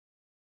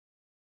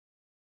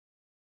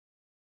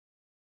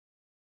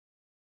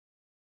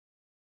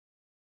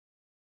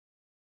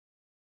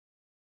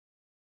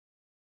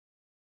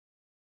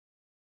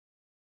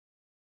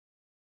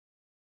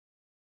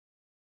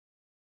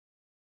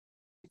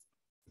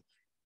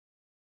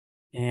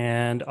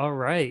And all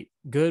right,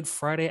 good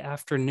Friday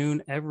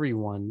afternoon,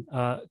 everyone.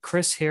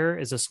 Chris here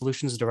is a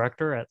solutions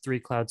director at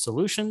 3Cloud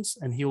Solutions,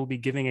 and he will be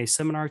giving a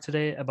seminar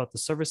today about the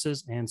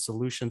services and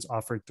solutions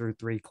offered through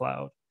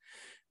 3Cloud.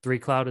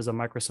 3Cloud is a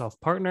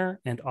Microsoft partner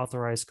and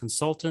authorized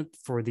consultant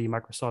for the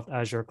Microsoft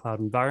Azure Cloud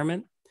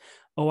Environment.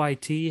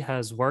 OIT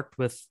has worked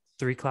with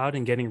 3Cloud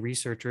in getting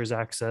researchers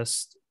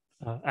access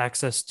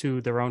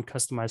to their own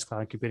customized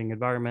cloud computing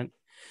environment.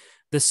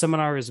 This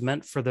seminar is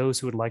meant for those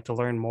who would like to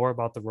learn more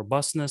about the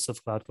robustness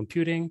of cloud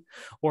computing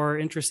or are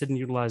interested in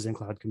utilizing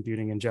cloud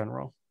computing in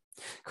general.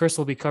 Chris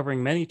will be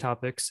covering many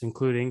topics,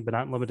 including, but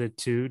not limited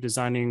to,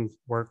 designing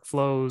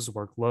workflows,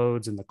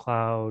 workloads in the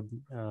cloud,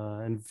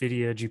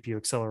 NVIDIA GPU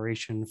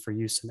acceleration for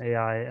use in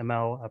AI,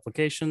 ML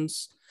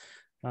applications.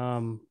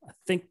 I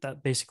think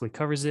that basically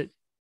covers it.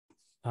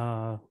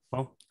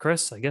 Well,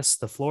 Chris, I guess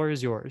the floor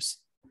is yours.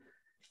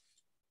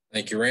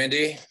 Thank you,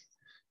 Randy.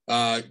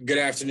 Good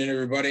afternoon,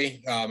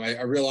 everybody.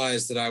 I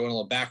realized that I went a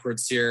little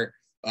backwards here,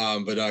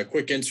 but a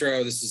quick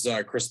intro. This is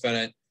Chris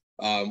Bennett,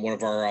 one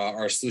of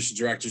our solution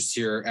directors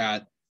here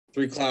at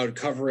 3Cloud,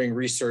 covering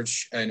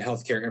research and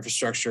healthcare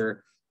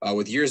infrastructure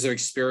with years of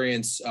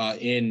experience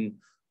in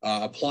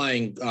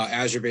applying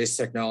Azure-based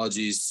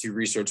technologies to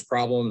research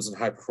problems and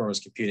high-performance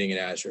computing in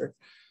Azure.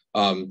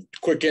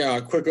 Quick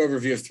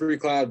overview of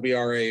 3Cloud. We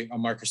are a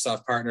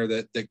Microsoft partner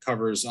that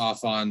covers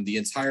off on the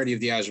entirety of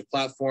the Azure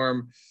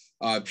platform,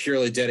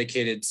 purely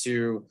dedicated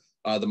to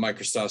the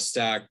Microsoft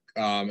stack,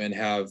 and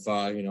have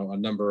a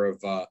number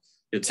of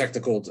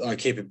technical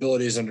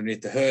capabilities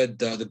underneath the hood.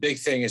 The big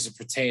thing as it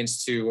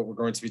pertains to what we're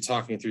going to be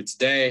talking through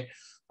today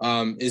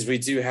is we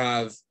do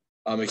have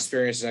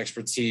experience and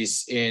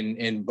expertise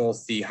in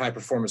both the high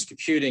performance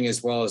computing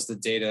as well as the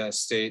data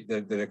estate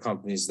that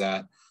accompanies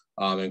that,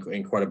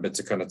 and quite a bit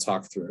to kind of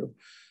talk through.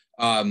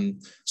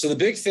 So the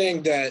big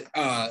thing that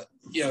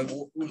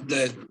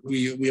that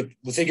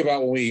we think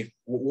about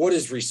what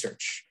is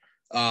research?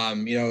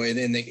 In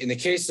the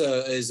case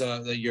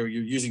that you're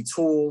using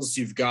tools,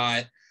 you've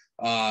got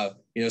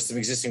some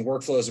existing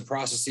workflows and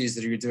processes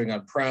that you're doing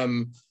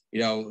on-prem,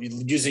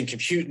 using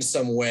compute in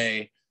some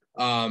way,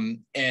 and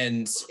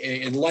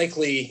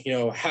likely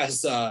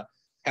has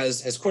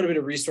quite a bit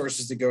of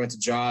resources to go into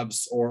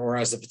jobs or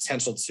has the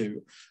potential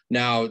to.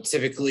 Now,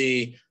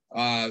 typically,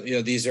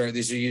 these are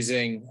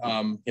using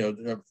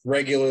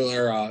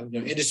regular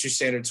industry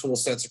standard tool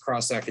sets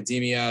across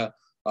academia,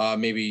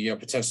 maybe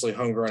potentially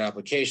homegrown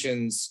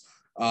applications.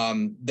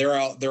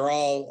 They're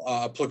all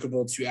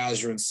applicable to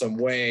Azure in some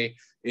way.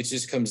 It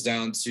just comes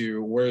down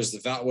to what is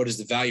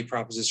the value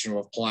proposition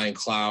of applying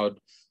cloud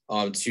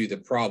to the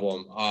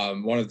problem.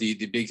 One of the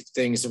big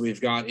things that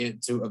we've got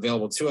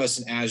available to us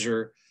in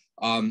Azure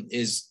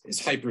is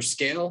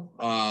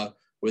hyperscale,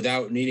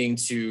 without needing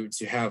to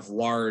have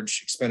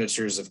large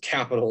expenditures of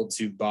capital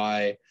to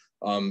buy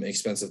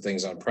expensive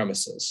things on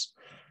premises.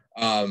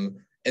 And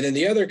then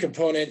the other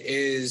component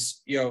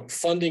is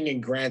funding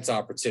and grant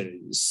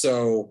opportunities.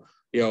 So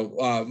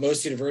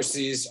most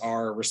universities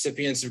are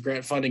recipients of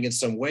grant funding in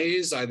some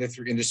ways, either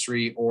through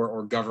industry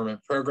or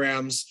government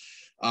programs,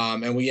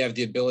 and we have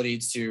the ability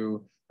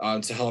to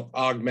help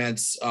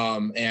augment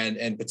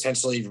and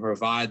potentially even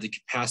provide the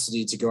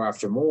capacity to go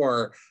after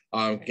more,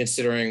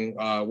 considering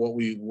what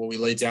we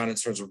lay down in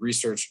terms of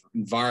research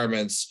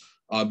environments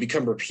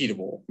become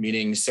repeatable,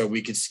 meaning so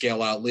we could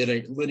scale out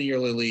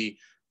linearly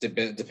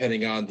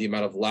depending on the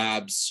amount of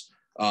labs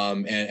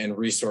and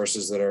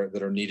resources that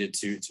are needed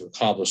to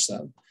accomplish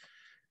them.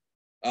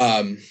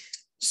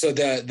 So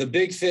the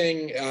big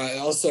thing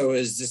also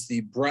is just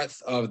the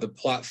breadth of the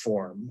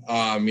platform.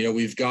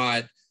 We've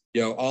got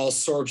all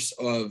sorts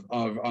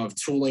of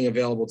tooling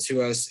available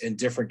to us in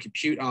different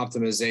compute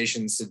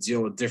optimizations to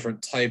deal with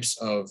different types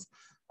of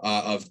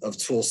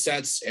tool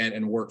sets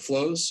and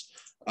workflows.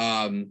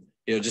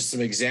 Just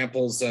some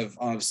examples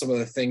of some of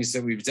the things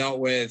that we've dealt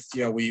with.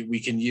 We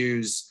can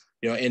use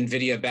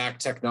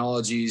NVIDIA-backed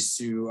technologies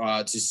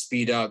to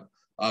speed up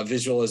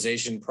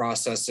visualization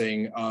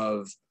processing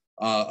of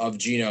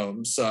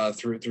genomes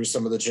through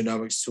some of the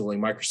genomics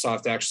tooling.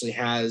 Microsoft actually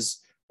has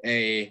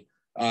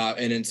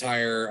an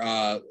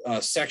entire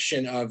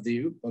section of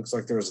looks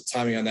like there was a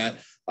timing on that,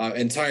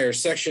 entire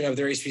section of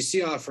their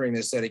HPC offering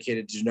that's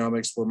dedicated to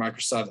genomics, where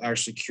Microsoft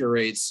actually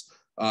curates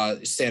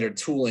standard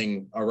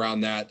tooling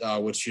around that,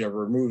 which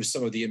removes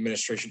some of the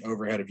administration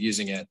overhead of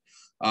using it,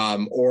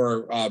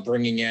 or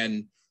bringing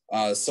in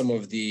some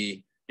of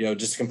the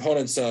just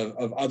components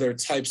of other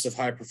types of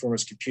high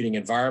performance computing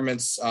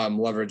environments,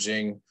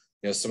 leveraging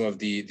some of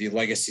the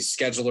legacy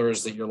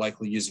schedulers that you're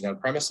likely using on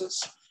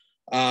premises.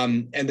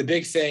 And the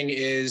big thing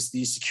is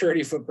the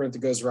security footprint that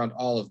goes around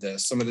all of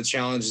this. Some of the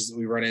challenges that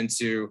we run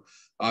into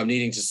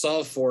needing to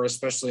solve for,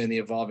 especially in the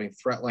evolving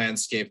threat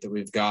landscape that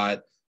we've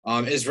got,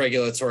 is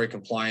regulatory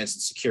compliance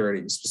and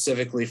security,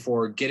 specifically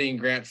for getting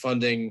grant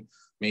funding,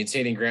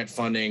 maintaining grant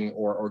funding,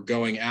 or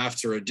going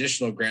after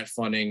additional grant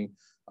funding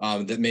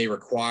that may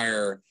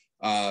require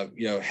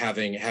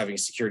having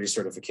security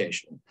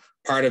certification.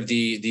 Part of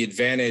the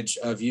advantage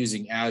of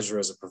using Azure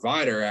as a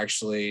provider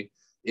actually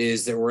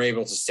is that we're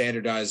able to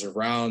standardize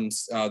around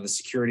the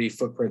security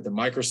footprint that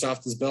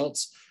Microsoft has built.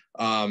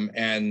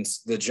 And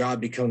the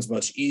job becomes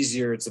much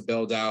easier to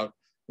build out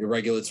your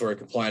regulatory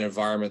compliant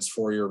environments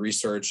for your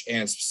research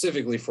and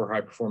specifically for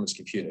high performance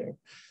computing.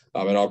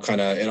 It all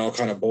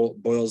kind of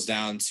boils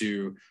down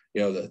to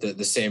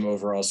the same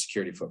overall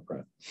security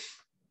footprint.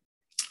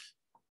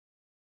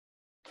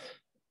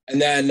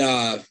 And then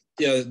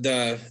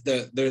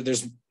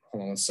there's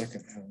hold on one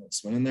second,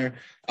 this one in there.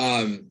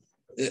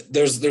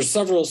 There's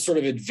several sort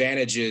of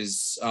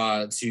advantages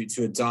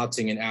to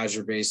adopting an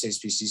Azure-based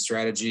HPC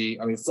strategy.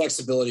 I mean,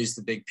 flexibility is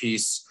the big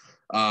piece.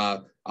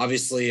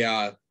 Obviously,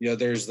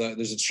 there's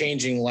a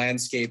changing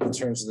landscape in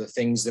terms of the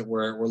things that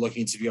we're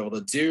looking to be able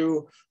to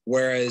do.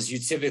 Whereas you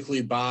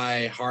typically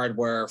buy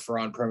hardware for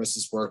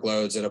on-premises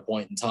workloads at a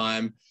point in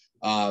time,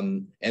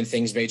 and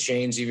things may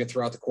change even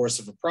throughout the course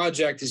of a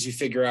project as you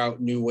figure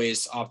out new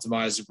ways to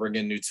optimize and bring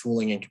in new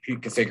tooling and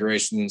compute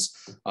configurations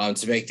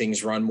to make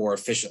things run more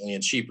efficiently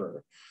and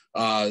cheaper.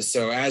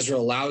 So Azure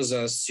allows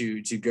us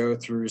to go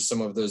through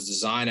some of those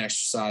design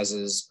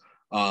exercises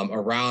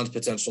around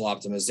potential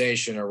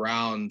optimization,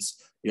 around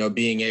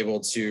being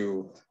able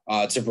to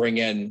bring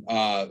in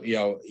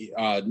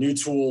new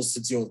tools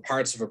to deal with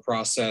parts of a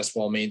process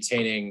while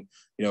maintaining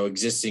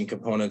existing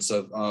components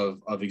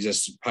of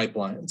existing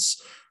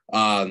pipelines.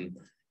 And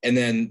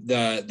then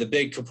the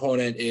big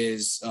component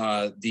is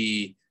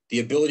the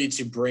ability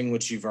to bring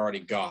what you've already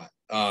got.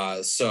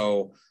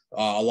 So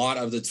a lot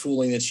of the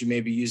tooling that you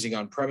may be using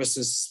on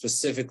premises,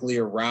 specifically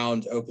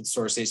around open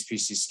source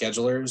HPC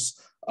schedulers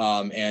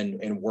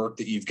and work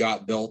that you've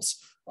got built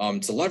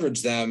to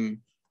leverage them,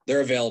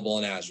 they're available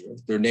in Azure.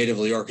 They're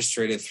natively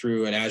orchestrated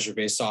through an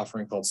Azure-based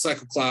offering called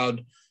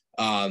 3Cloud.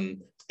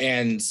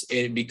 And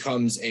it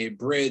becomes a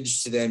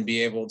bridge to then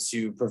be able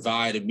to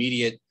provide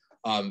immediate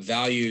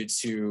value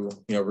to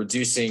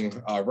reducing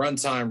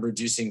runtime,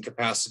 reducing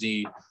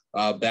capacity,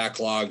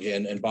 backlog,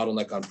 and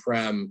bottleneck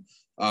on-prem,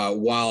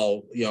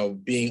 while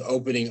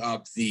opening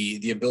up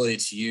the ability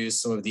to use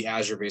some of the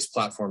Azure-based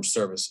platform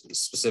services,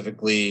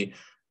 specifically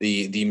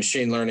the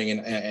machine learning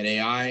and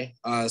AI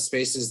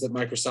spaces that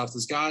Microsoft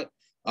has got,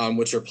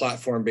 which are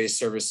platform-based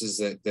services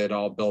that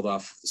all build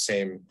off the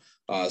same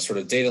sort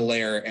of data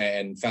layer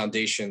and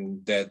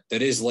foundation that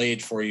is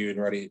laid for you and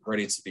ready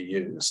to be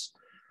used.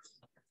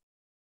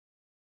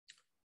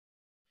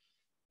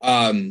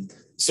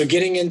 So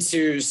getting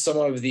into some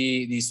of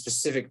the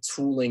specific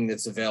tooling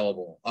that's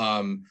available.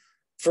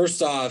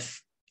 First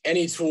off,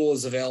 any tool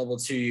is available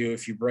to you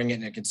if you bring it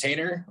in a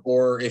container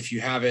or if you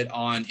have it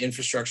on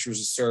infrastructure as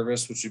a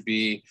service, which would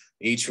be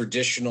a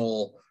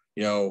traditional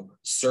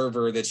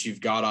server that you've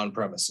got on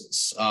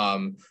premises.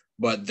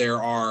 But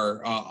there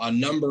are a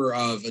number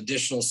of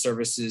additional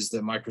services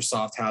that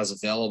Microsoft has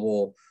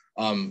available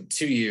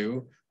to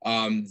you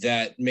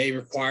that may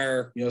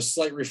require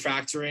slight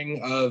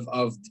refactoring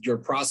of your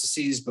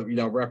processes, but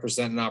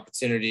represent an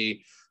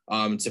opportunity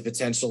to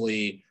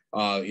potentially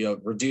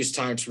reduce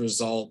time to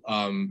result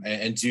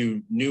and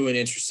do new and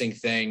interesting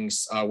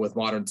things with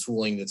modern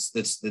tooling that's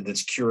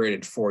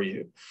curated for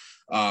you,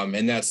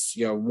 and that's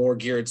more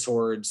geared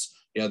towards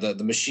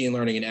the machine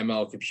learning and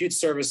ML compute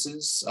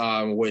services,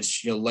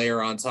 which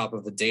layer on top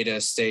of the data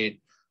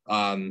estate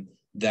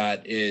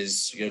that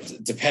is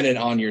dependent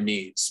on your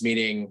needs.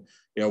 Meaning,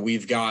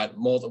 we've got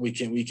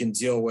we can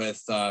deal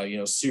with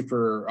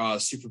super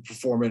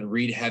performant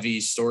read heavy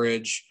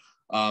storage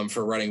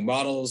for running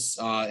models,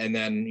 and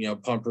then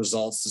pump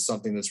results to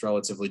something that's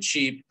relatively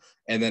cheap,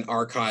 and then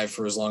archive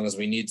for as long as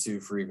we need to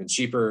for even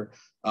cheaper.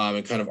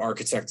 And kind of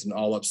architect an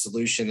all-up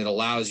solution that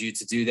allows you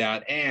to do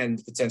that and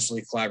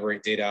potentially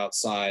collaborate data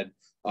outside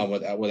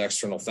with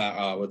external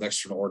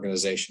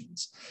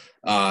organizations.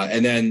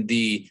 And then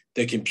the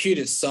compute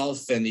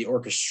itself and the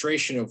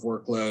orchestration of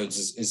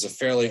workloads is a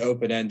fairly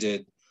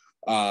open-ended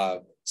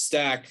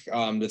stack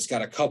that's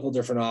got a couple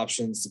different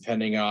options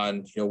depending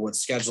on what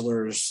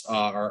schedulers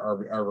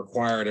are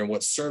required and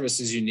what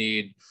services you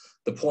need.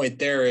 The point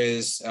there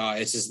is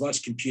it's as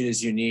much compute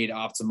as you need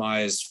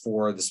optimized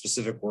for the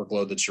specific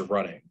workload that you're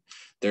running.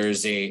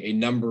 There's a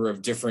number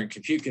of different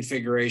compute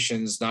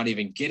configurations, not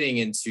even getting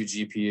into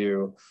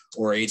GPU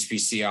or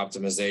HPC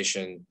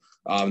optimization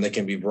that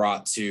can be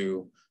brought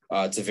to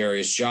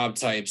various job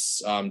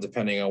types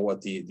depending on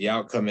what the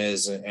outcome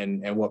is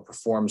and what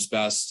performs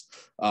best.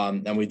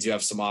 And we do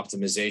have some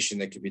optimization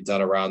that can be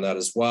done around that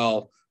as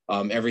well.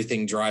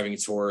 Everything driving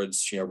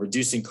towards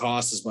reducing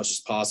costs as much as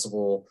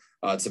possible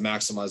to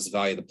maximize the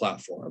value of the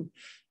platform.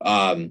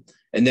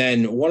 And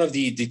then one of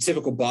the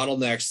typical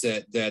bottlenecks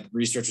that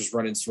researchers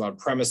run into on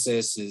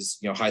premises is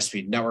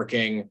high-speed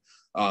networking.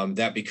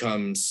 That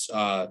becomes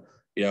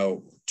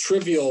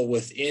trivial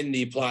within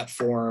the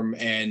platform,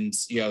 and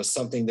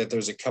something that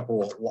there's a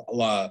couple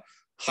low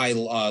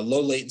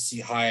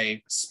latency,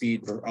 high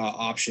speed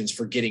options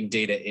for getting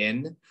data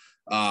in,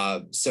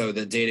 so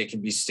the data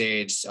can be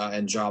staged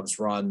and jobs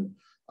run.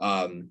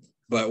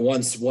 But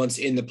once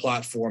in the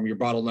platform, your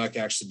bottleneck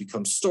actually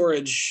becomes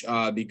storage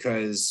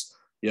because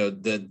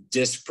the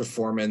disk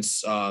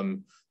performance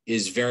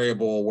is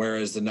variable,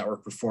 whereas the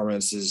network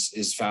performance is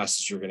as fast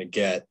as you're going to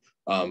get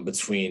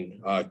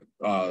between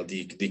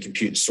the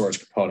compute and storage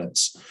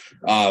components.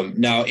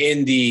 Now,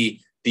 in the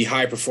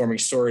high performing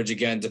storage,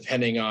 again,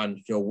 depending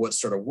on what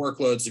sort of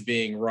workloads are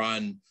being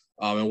run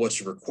and what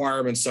your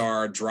requirements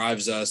are,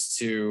 drives us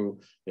to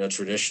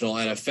traditional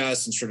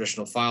NFS and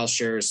traditional file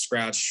shares,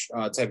 scratch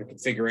type of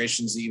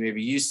configurations that you may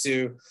be used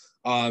to,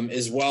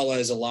 as well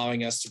as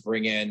allowing us to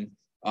bring in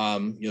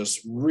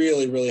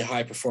really, really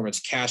high performance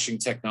caching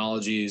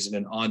technologies in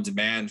an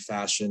on-demand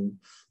fashion,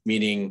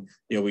 meaning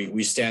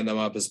we stand them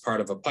up as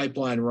part of a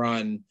pipeline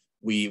run.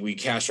 We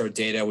cache our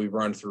data, we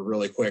run through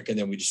really quick, and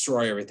then we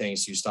destroy everything,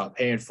 so you stop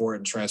paying for it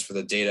and transfer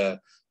the data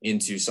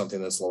into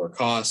something that's lower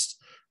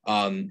cost.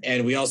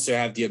 And we also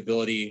have the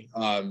ability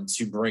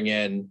to bring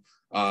in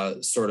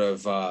clustered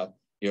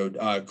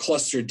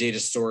data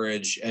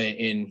storage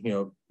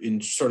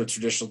in sort of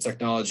traditional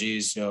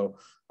technologies,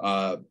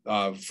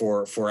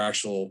 for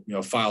actual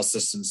file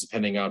systems,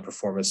 depending on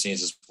performance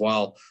needs as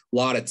well. A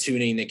lot of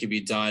tuning that can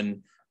be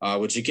done,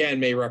 which again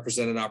may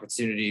represent an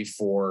opportunity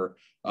for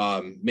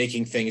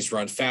making things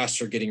run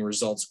faster, getting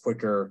results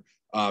quicker,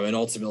 and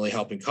ultimately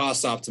helping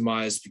cost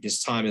optimize,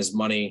 because time is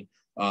money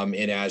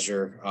in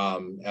Azure,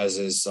 as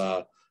is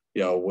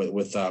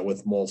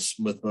with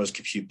most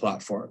compute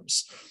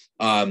platforms.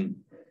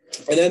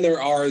 And then there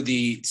are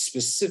the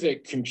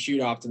specific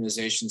compute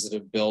optimizations that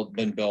have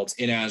been built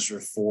in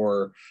Azure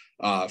for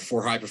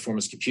high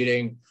performance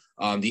computing.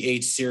 The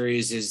H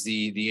series is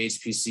the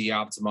HPC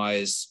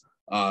optimized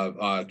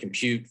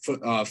compute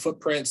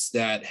footprints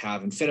that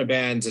have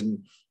InfiniBand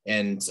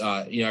and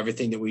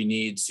everything that we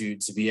need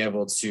to be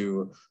able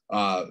to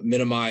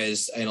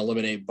minimize and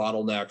eliminate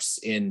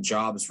bottlenecks in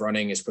jobs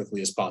running as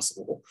quickly as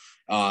possible.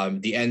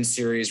 The N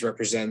series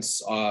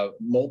represents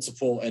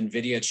multiple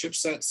NVIDIA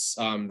chipsets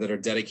that are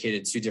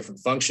dedicated to different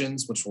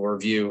functions, which we'll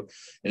review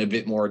in a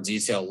bit more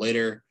detail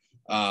later.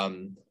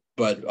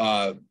 But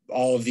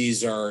all of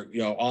these are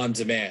on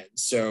demand.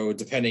 So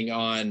depending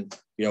on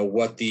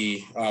what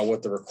the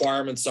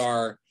requirements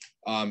are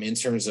in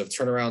terms of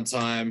turnaround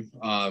time.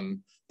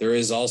 There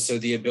is also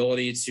the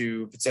ability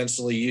to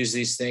potentially use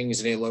these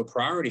things in a low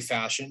priority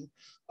fashion,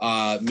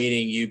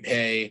 meaning you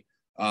pay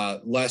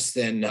less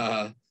than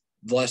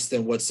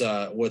what's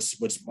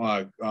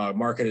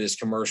marketed as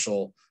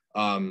commercial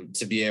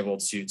to be able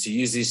to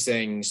use these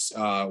things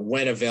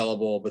when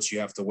available, but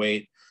you have to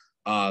wait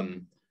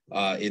in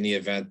the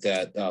event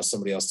that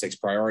somebody else takes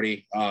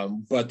priority.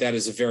 But that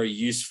is a very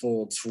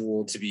useful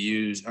tool to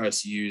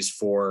use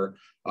for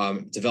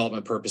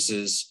development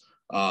purposes.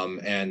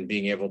 And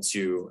being able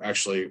to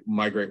actually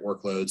migrate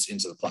workloads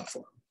into the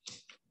platform.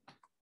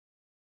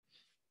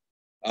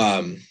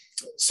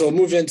 So we'll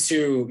move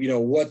into,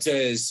 what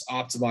does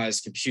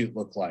optimized compute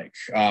look like?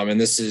 And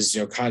this is,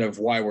 kind of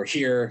why we're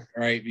here,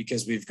 right?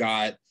 Because we've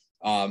got,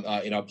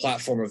 a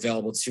platform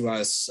available to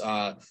us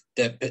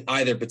that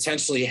either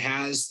potentially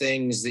has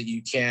things that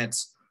you can't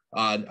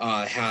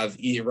have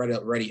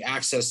ready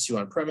access to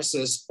on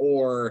premises,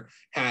 or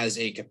has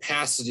a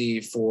capacity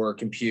for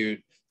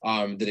compute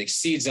that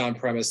exceeds on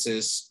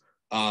premises,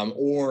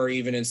 or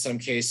even in some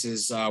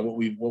cases,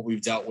 what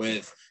we've dealt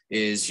with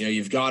is,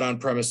 you've got on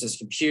premises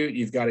compute,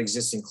 you've got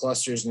existing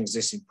clusters and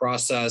existing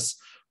process,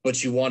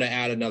 but you want to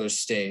add another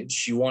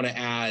stage. You want to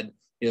add,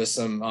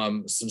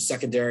 some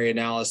secondary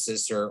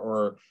analysis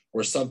or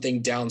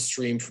something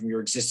downstream from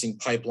your existing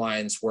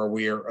pipelines, where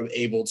we are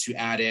able to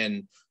add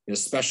in,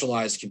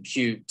 specialized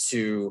compute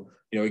to,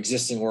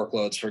 existing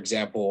workloads. For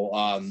example,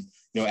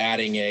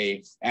 adding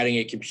a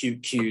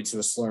compute queue to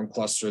a Slurm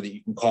cluster that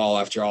you can call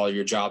after all of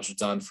your jobs are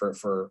done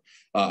for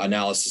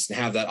analysis, and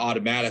have that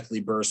automatically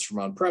burst from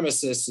on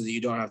premises, so that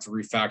you don't have to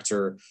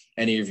refactor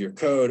any of your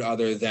code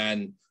other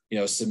than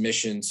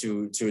submission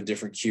to a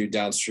different queue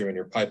downstream in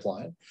your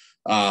pipeline.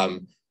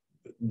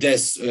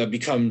 This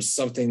becomes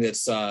something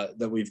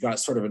that we've got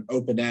sort of an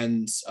open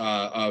end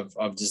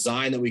of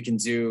design that we can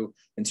do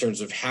in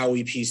terms of how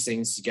we piece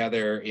things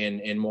together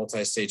in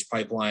multi-stage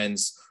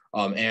pipelines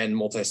and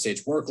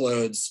multi-stage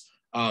workloads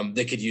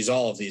that could use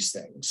all of these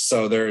things.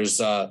 So there's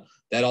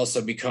that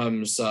also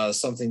becomes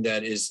something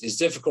that is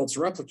difficult to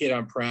replicate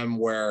on-prem,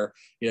 where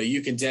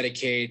you can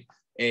dedicate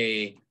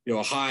a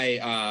high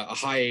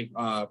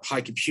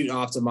compute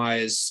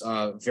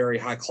optimized, very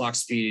high clock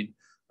speed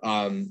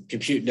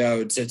compute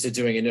node to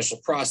doing initial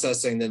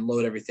processing, then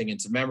load everything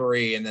into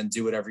memory, and then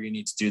do whatever you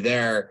need to do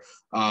there,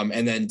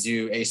 and then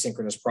do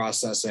asynchronous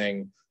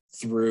processing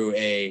through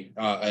an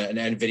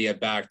NVIDIA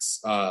backed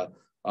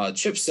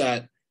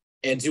chipset,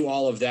 and do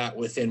all of that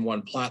within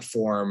one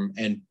platform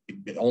and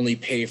only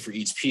pay for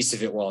each piece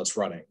of it while it's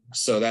running.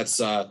 So that's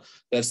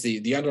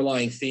the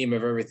underlying theme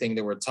of everything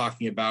that we're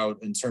talking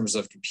about in terms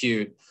of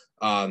compute,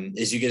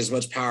 is you get as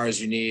much power as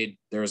you need.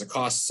 There is a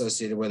cost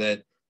associated with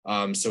it.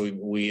 So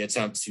we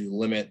attempt to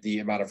limit the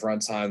amount of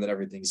runtime that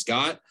everything's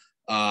got,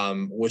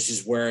 which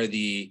is where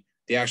the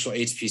actual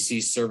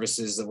HPC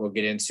services that we'll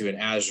get into in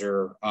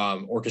Azure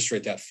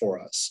orchestrate that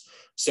for us.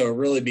 So it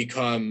really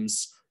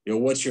becomes,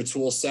 what's your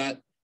tool set?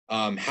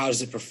 how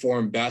does it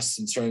perform best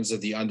in terms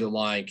of the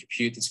underlying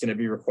compute that's going to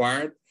be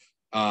required?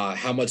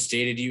 How much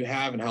data do you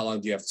have, and how long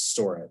do you have to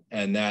store it?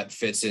 And that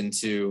fits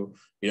into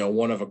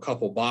one of a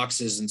couple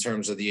boxes in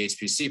terms of the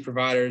HPC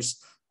providers,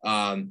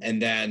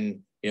 and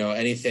then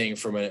anything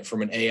from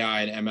an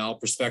AI and ML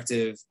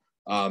perspective.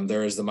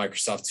 There is the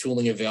Microsoft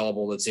tooling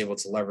available that's able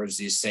to leverage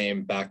these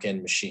same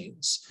backend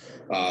machines.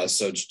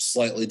 So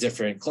slightly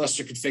different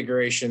cluster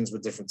configurations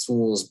with different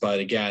tools, but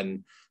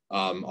again,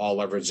 all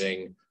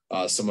leveraging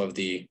some of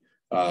the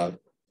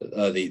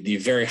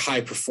very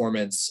high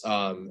performance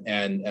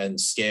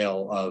and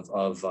scale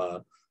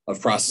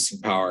of processing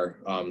power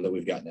that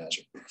we've got in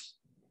Azure.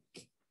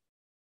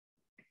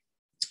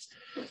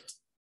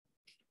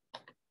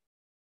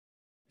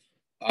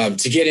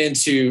 To get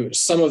into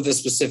some of the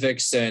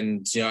specifics,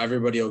 and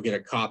everybody will get a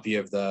copy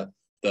of the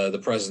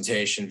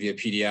presentation via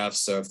PDF.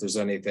 So if there's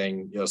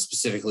anything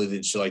specifically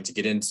that you'd like to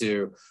get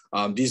into,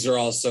 these are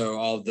also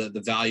all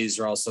the values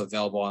are also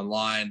available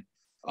online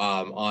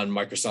on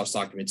Microsoft's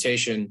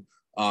documentation.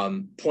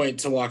 Point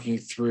to walking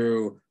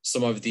through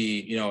some of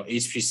the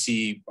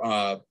HPC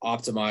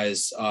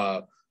optimized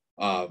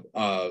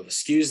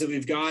SKUs that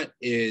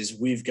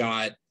we've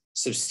got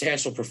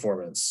substantial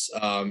performance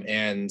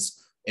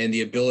and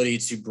the ability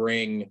to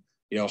bring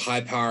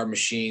high power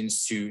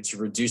machines to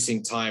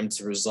reducing time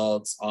to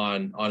results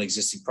on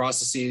existing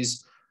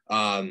processes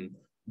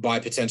by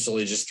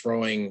potentially just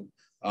throwing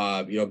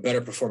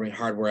better performing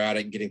hardware at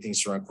it and getting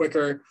things to run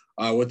quicker.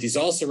 What these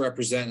also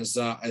represent is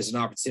an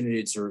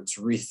opportunity to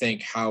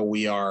rethink how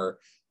we are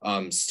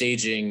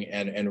staging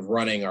and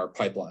running our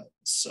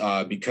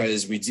pipelines,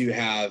 because we do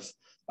have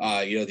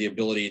the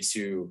ability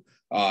to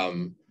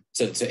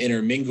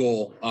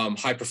intermingle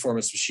high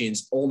performance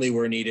machines only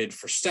where needed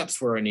for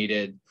steps where are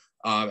needed,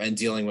 and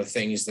dealing with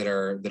things that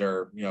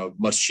are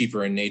much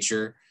cheaper in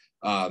nature,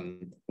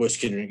 which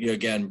can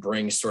again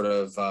bring sort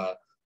of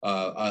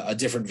a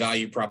different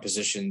value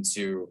proposition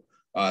to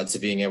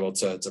being able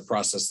to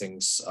process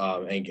things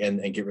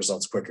and get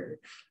results quicker.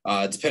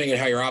 Depending on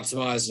how you're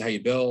optimized and how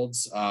you build,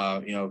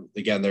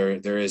 again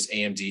there is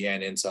AMD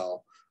and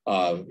Intel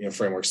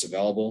frameworks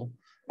available.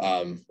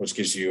 Which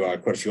gives you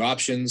quite a few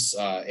options.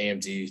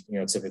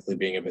 AMD, typically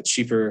being a bit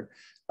cheaper,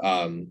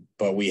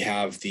 but we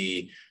have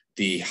the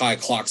high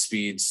clock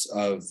speeds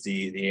of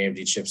the AMD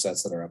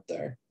chipsets that are up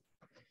there.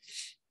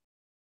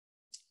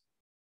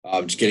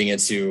 Just getting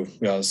into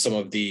some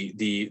of the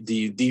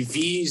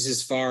V's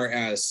as far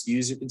as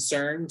SKUs are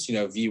concerned.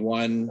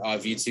 V1,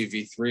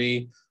 V2,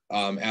 V3,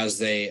 as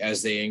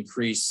they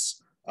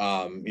increase.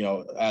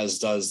 As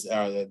does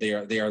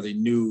they are the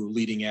new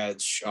leading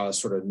edge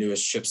sort of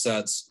newest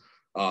chipsets.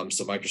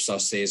 So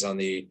Microsoft stays on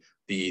the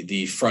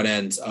front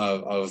end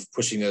of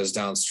pushing those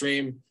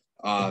downstream.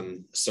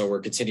 So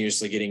we're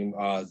continuously getting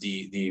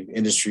the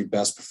industry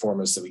best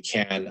performance that we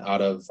can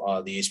out of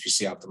the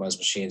HPC optimized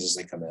machines as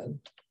they come in.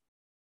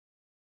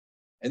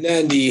 And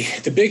then the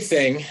big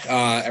thing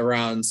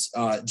around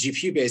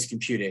GPU based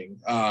computing,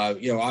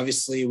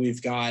 obviously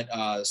we've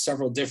got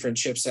several different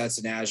chipsets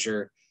in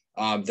Azure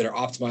that are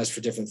optimized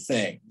for different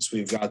things.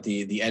 We've got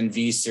the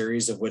NV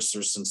series, of which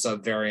there's some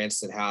subvariants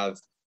that have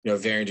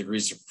varying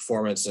degrees of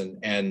performance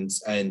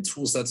and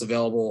tool sets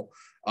available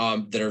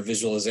that are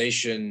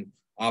visualization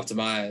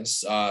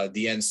optimized.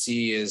 The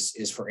NC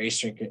is for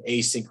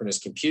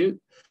asynchronous compute,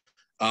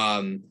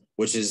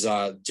 which is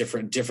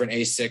different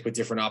ASIC with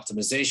different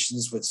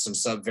optimizations with some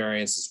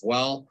subvariants as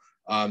well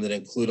that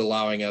include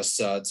allowing us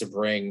to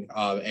bring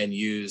and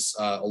use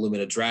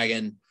Illumina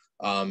Dragon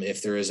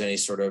if there is any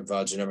sort of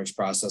genomics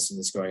processing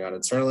that's going on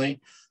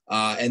internally.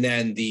 And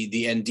then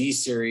the ND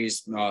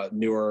series,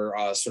 newer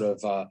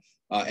sort of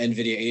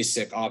NVIDIA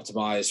ASIC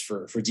optimized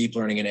for deep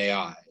learning and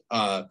AI.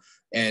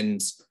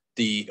 And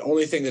the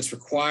only thing that's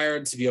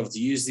required to be able to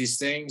use these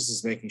things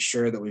is making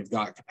sure that we've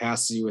got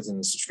capacity within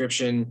the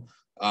subscription.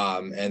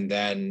 And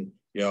then,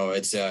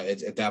 it's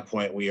at that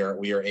point we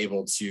are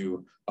able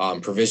to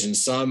provision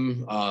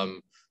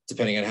some,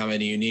 depending on how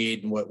many you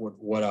need and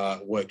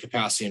what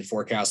capacity and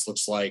forecast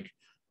looks like.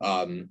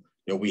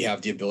 We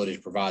have the ability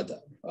to provide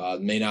them.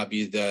 May not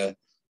be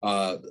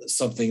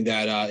something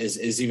that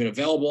is even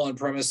available on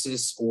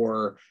premises,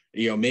 or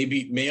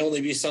may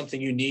only be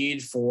something you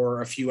need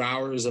for a few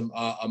hours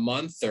a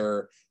month,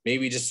 or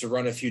maybe just to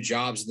run a few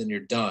jobs and then you're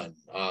done.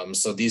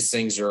 So these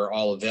things are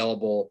all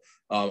available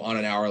on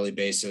an hourly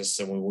basis,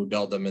 and when we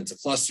build them into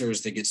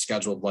clusters, they get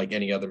scheduled like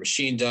any other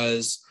machine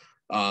does,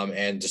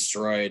 and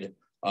destroyed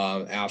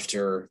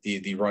after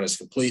the run is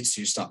complete,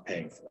 so you stop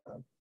paying for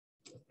them.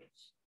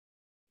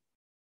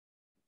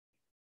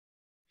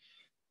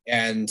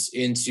 And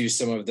into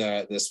some of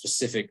the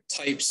specific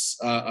types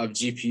of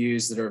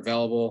GPUs that are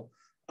available.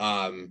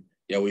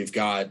 We've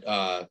got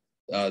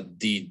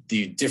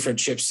the different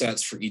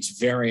chipsets for each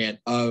variant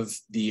of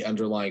the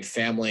underlying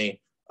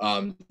family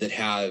that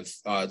have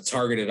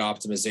targeted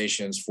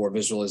optimizations for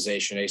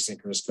visualization,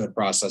 asynchronous code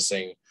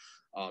processing,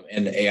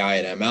 and AI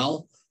and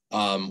ML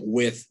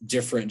with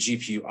different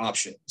GPU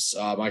options.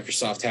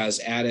 Microsoft has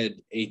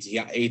added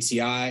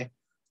ATI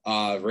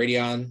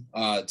Radeon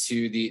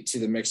to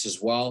the mix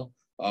as well.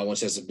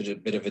 which has a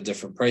bit of a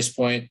different price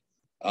point.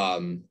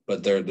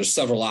 But there's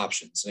several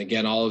options. And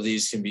again, all of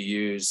these can be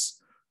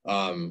used,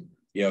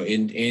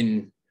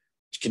 in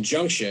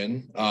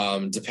conjunction,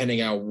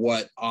 depending on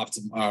what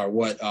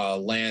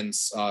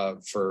lands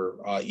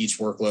for each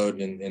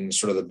workload and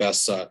sort of the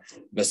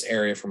best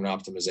area from an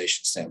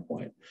optimization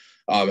standpoint.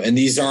 And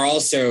these are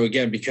also,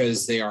 again,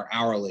 because they are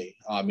hourly,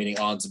 meaning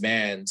on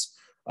demand,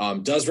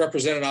 does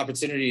represent an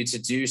opportunity to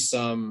do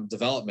some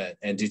development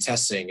and do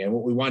testing. And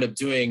what we wind up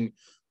doing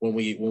when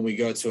we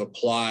go to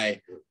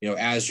apply,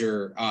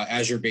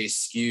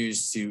 Azure-based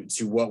SKUs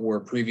to what were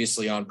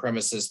previously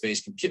on-premises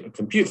based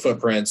compute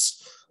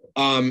footprints,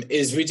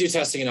 is we do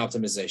testing and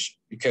optimization,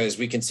 because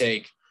we can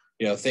take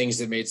things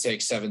that may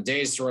take 7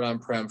 days to run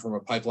on-prem from a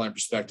pipeline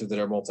perspective that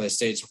are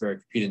multi-stage, very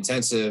compute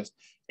intensive,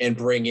 and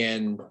bring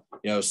in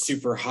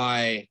super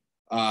high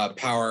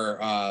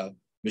power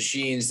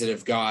machines that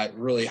have got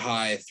really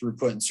high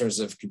throughput in terms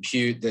of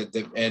compute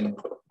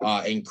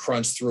and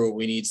crunch through what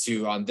we need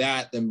to on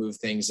that, then move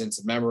things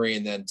into memory,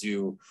 and then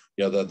do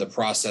the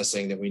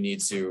processing that we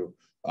need to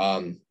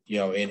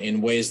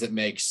in ways that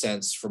make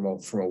sense from a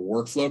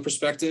workflow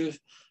perspective,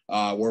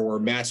 where we're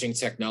matching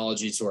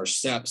technology to our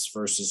steps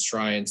versus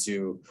trying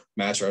to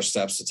match our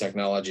steps to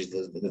technology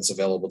that's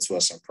available to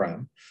us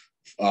on-prem.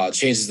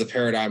 Changes the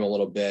paradigm a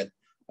little bit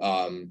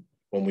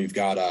when we've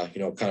got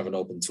kind of an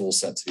open tool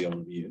set to be able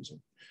to be used.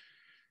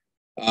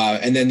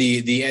 And then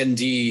the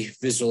ND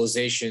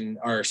visualization,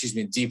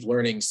 deep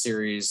learning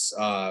series,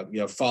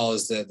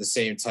 follows the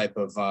same type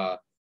of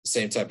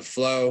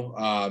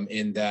flow,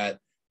 in that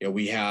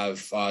we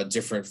have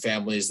different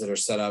families that are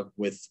set up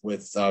with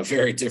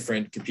very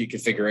different compute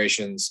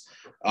configurations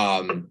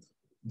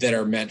that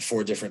are meant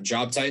for different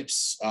job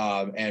types,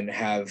 and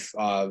have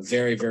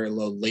very, very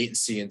low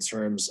latency in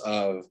terms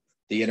of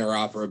the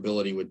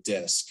interoperability with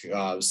disk.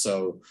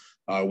 So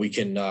we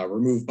can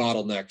remove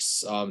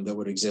bottlenecks that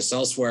would exist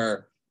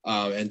elsewhere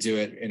and do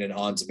it in an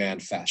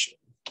on-demand fashion.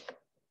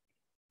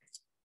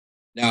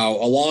 Now,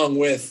 along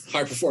with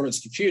high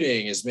performance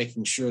computing is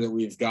making sure that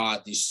we've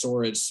got the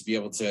storage to be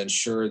able to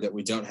ensure that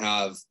we don't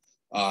have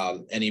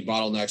any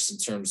bottlenecks in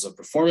terms of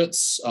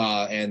performance,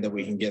 and that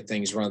we can get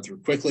things run through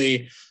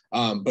quickly,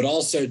 but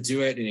also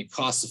do it in a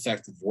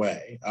cost-effective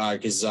way,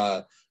 because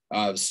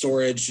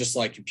storage, just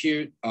like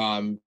compute,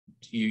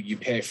 you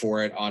pay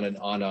for it on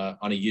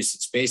a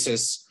usage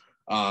basis,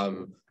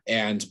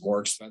 and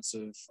more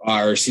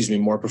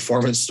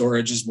performance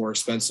storage is more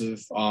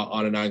expensive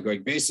on an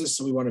ongoing basis.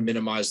 So we want to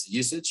minimize the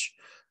usage,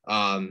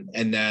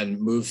 and then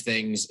move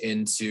things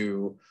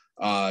into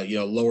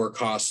lower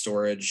cost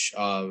storage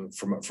from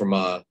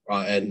a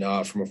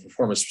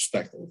performance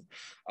perspective.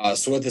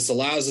 So what this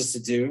allows us to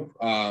do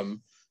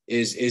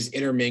is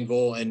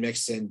intermingle and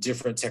mix in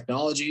different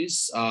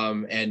technologies,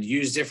 and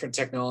use different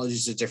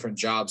technologies at different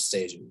job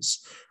stages.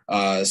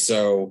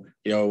 So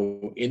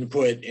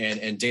input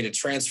and data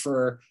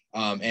transfer,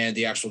 and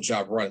the actual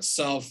job run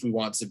itself, we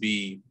want to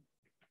be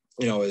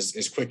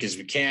as quick as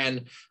we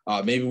can.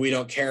 Maybe we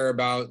don't care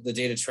about the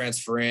data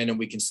transfer in, and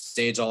we can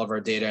stage all of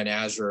our data in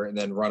Azure and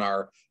then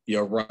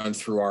run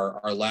through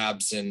our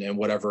labs and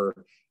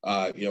whatever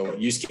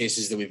use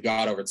cases that we've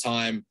got over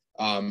time.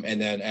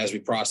 And then as we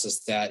process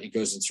that, it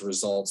goes into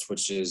results,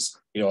 which is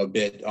a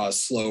bit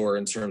slower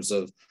in terms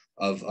of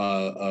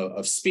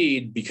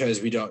speed,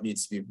 because we don't need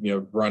to be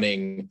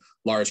running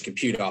large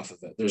compute off of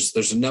it.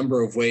 There's a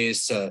number of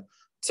ways to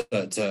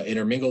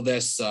intermingle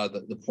this.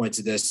 The point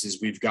of this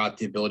is we've got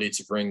the ability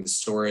to bring the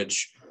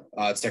storage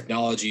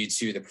technology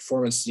to the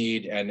performance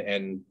need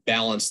and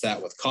balance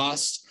that with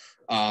cost.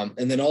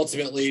 And then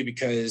ultimately,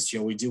 because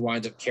we do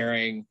wind up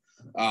carrying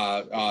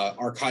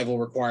archival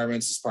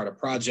requirements as part of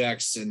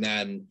projects, and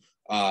then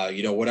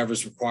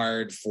whatever's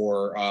required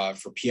for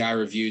PI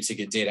review to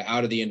get data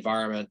out of the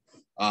environment.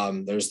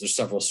 There's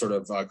several sort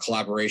of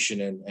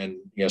collaboration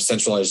and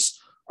centralized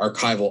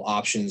archival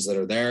options that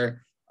are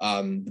there.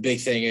 The big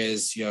thing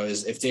is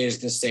if data is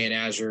going to stay in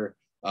Azure,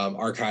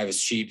 archive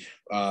is cheap,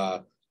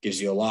 gives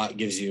you a lot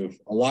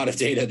of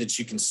data that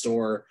you can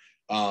store,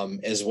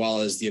 as well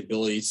as the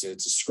ability to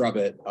scrub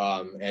it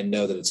and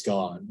know that it's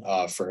gone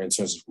in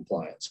terms of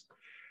compliance.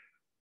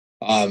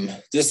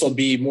 This will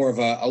be more of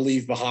a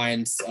leave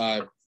behind,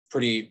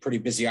 pretty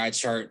busy eye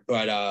chart,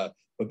 but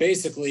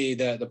basically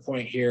the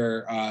point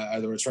here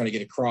that we're trying to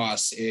get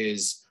across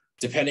is,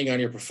 depending on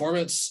your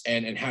performance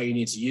and how you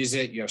need to use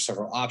it, you have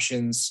several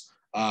options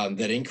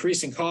that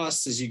increase in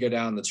costs as you go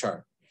down the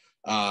chart.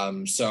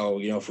 So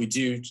if we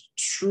do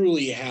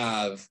truly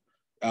have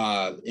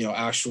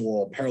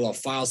actual parallel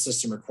file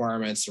system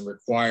requirements and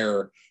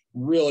require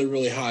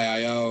really high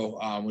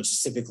IO, which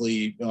is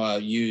typically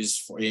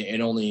used in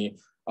only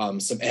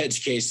some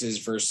edge cases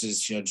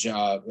versus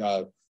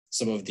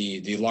some of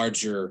the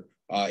larger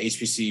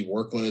HPC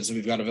workloads that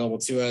we've got available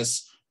to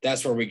us.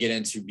 That's where we get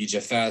into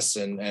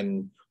BGFS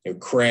and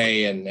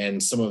Cray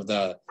and some of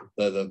the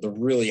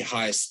really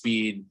high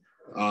speed,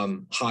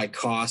 high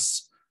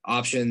cost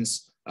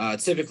options.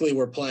 Typically,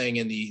 we're playing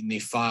in the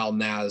file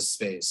NAS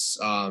space.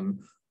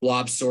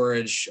 Blob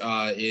storage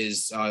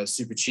is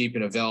super cheap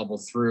and available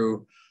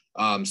through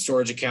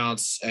storage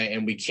accounts,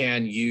 and we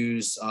can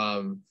use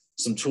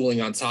some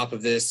tooling on top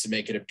of this to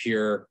make it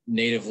appear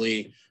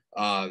natively.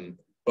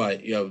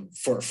 But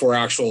for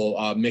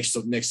actual mix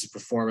of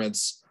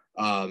performance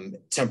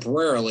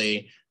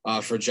temporarily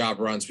for job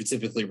runs, we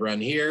typically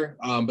run here.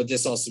 But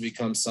this also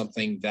becomes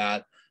something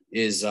that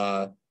is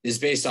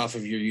based off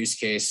of your use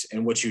case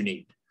and what you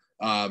need.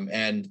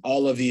 And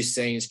all of these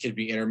things could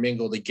be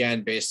intermingled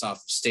again based off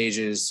of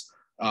stages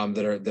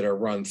that are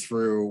run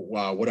through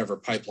whatever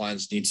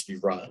pipelines need to be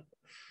run.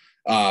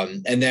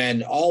 And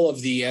then all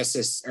of the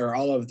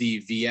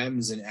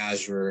VMs in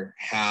Azure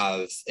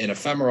have an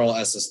ephemeral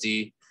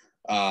SSD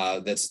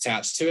that's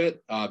attached to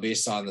it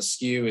based on the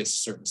SKU. It's a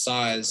certain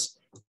size.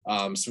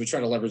 So we try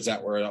to leverage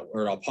that where at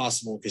all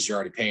possible because you're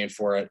already paying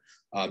for it.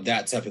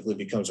 That typically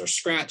becomes our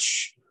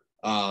scratch.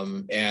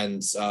 And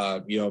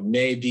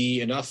may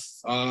be enough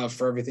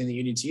for everything that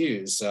you need to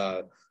use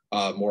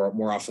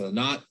more often than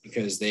not,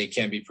 because they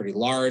can be pretty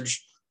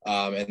large,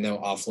 and then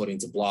offloading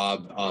to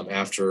blob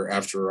after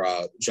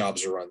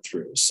jobs are run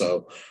through.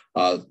 So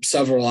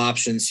several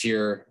options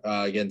here,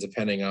 again,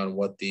 depending on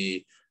what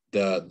the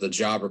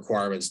job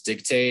requirements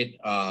dictate,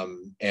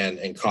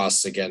 and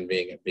costs again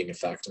being a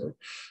factor.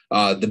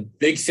 The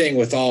big thing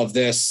with all of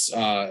this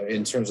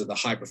in terms of the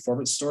high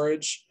performance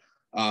storage,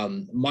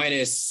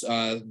 minus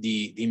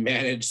the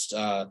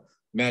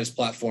managed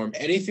platform,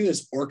 anything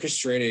that's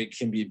orchestrated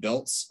can be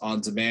built on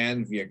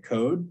demand via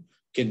code,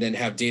 can then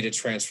have data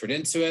transferred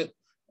into it,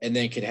 and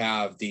then could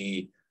have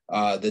the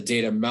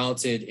data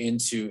mounted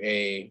into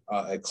a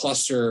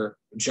cluster,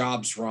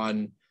 jobs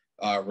run,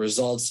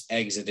 results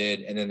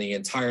exited, and then the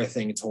entire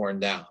thing torn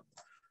down,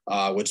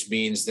 which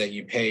means that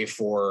you pay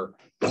for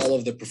all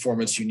of the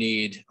performance you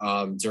need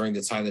during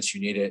the time that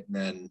you need it, and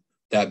then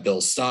that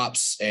bill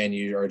stops and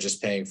you are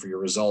just paying for your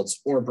results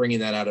or bringing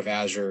that out of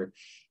Azure,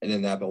 and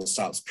then that bill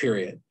stops,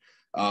 period.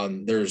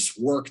 There's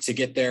work to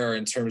get there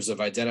in terms of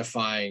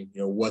identifying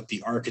what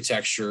the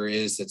architecture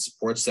is that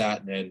supports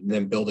that, and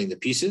then building the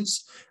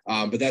pieces.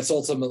 But that's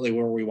ultimately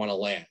where we want to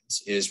land,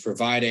 is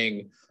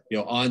providing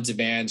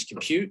on-demand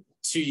compute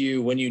to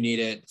you when you need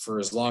it for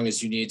as long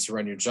as you need to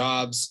run your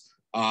jobs,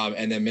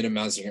 and then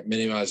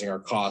minimizing our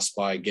costs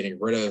by getting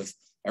rid of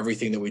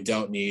everything that we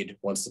don't need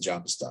once the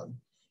job is done.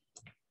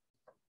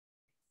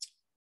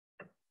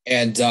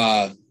 And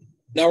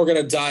now we're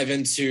going to dive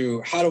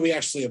into how do we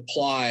actually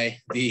apply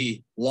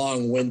the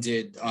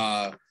long-winded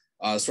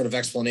sort of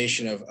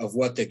explanation of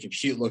what the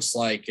compute looks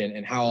like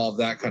and how all of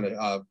that kind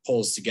of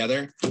pulls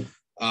together.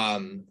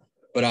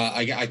 But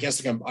I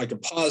guess I can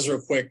pause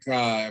real quick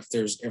if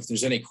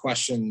there's any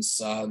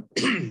questions,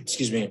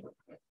 excuse me,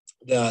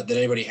 that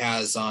anybody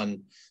has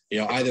on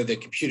either the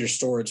computer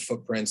storage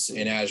footprints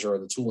in Azure or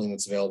the tooling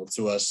that's available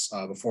to us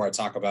before I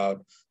talk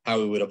about how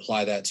we would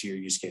apply that to your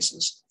use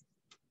cases.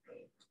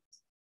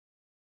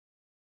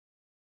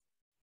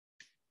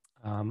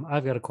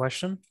 I've got a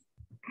question.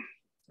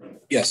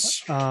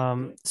 Yes.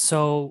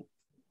 So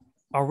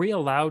are we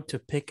allowed to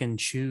pick and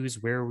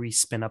choose where we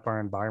spin up our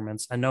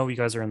environments? I know you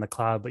guys are in the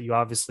cloud, but you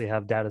obviously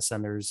have data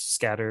centers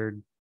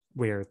scattered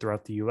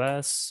throughout the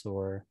US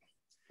or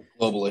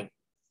globally.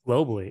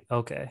 Globally.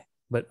 Okay.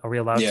 But are we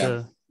allowed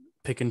to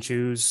pick and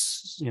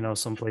choose,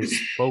 someplace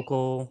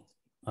local?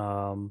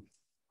 Or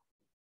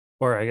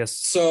I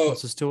guess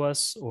closest to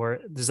us, or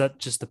does that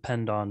just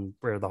depend on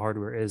where the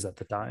hardware is at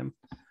the time?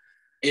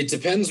 It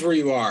depends where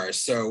you are.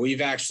 So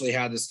we've actually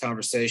had this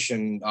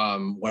conversation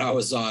when I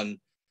was on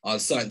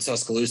site in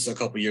Tuscaloosa a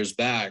couple of years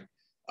back,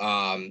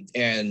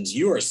 and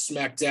you are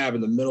smack dab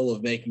in the middle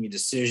of making a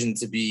decision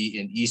to be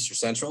in East or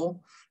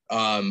Central,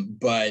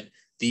 but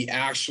the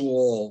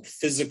actual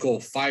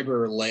physical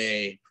fiber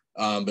lay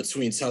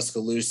between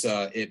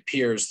Tuscaloosa, it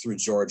peers through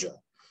Georgia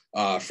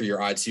for your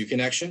I2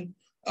 connection,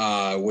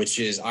 which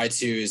is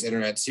I2 is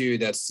Internet 2.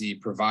 That's the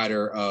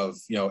provider of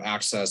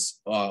access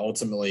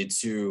ultimately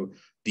to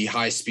the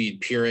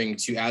high-speed peering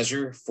to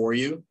Azure for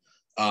you.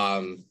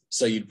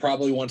 So you'd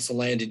probably want to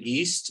land in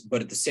East, but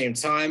at the same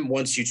time,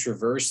 once you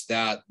traverse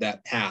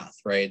that path,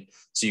 right?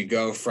 So you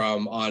go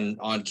from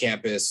on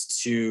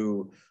campus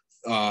to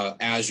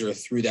Azure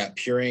through that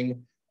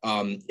peering,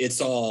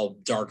 it's all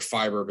dark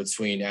fiber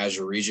between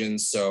Azure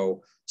regions.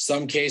 So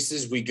some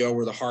cases we go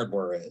where the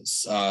hardware is.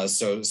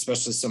 So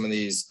especially some of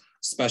these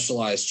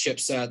specialized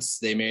chipsets,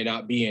 they may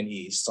not be in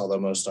East, although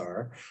most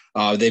are.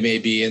 They may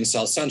be in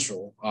South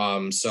Central.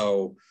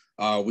 So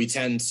we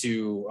tend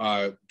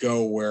to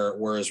go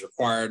where is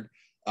required.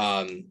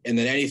 And then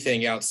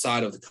anything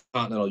outside of the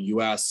continental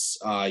US,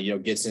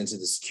 gets into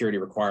the security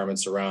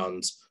requirements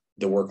around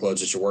the workloads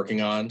that you're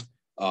working on.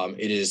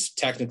 It is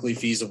technically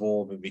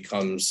feasible, but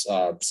becomes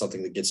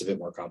something that gets a bit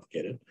more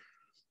complicated.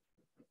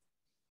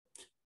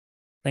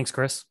 Thanks,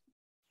 Chris.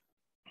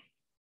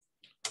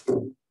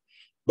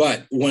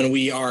 But when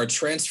we are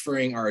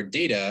transferring our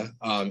data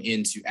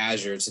into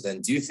Azure to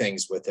then do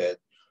things with it,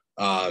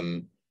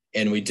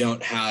 and we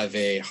don't have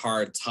a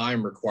hard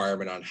time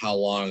requirement on how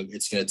long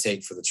it's going to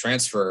take for the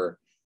transfer,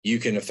 you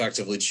can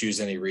effectively choose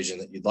any region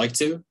that you'd like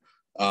to.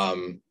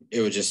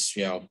 It would just,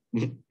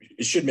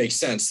 it should make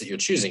sense that you're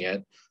choosing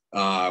it.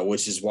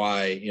 which is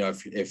why,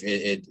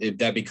 if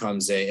that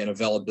becomes an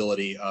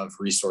availability of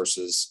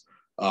resources.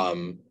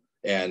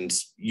 And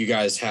you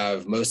guys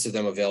have most of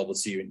them available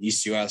to you in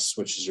East US,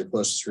 which is your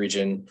closest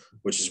region,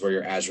 which is where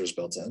your Azure is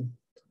built in.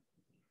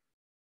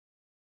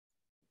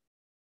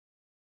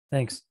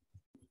 Thanks.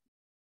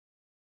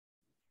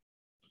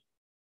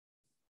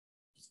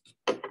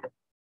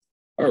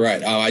 All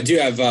right, I do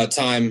have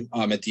time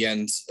at the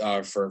end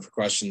for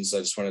questions. I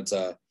just wanted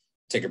to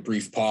take a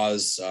brief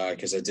pause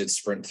because I did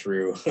sprint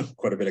through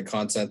quite a bit of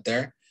content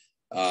there.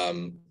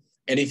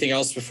 Anything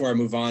else before I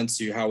move on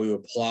to how we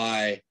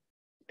apply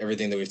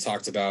everything that we've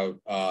talked about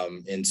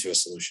into a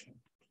solution?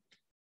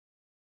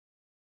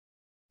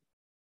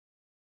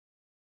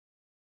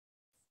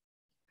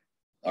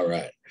 All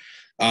right.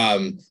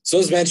 So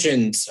as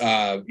mentioned,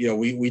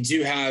 we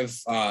do have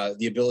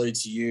the ability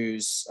to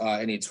use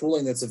any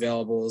tooling that's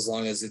available as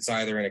long as it's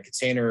either in a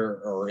container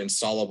or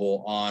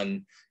installable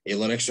on a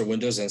Linux or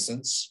Windows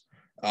instance,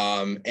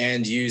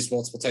 and use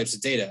multiple types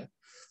of data.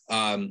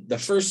 The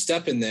first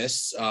step in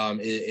this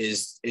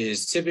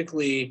is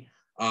typically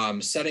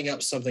setting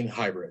up something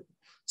hybrid.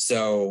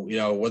 So,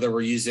 whether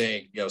we're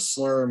using,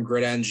 Slurm,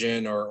 Grid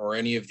Engine, or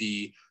any of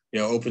the,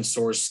 open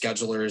source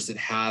schedulers that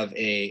have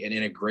an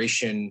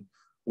integration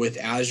with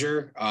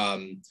Azure,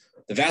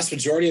 the vast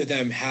majority of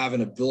them have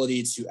an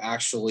ability to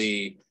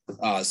actually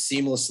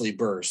seamlessly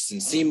burst.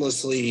 And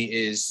seamlessly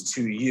is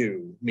to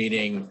you,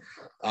 meaning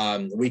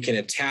we can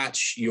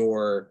attach to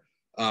your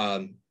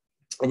high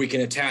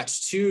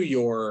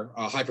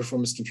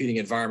performance computing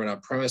environment on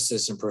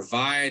premises and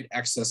provide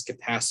excess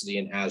capacity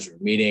in Azure,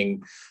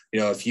 meaning,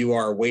 if you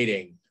are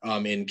waiting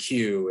in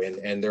queue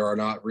and there are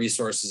not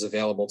resources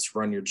available to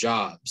run your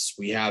jobs,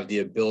 we have the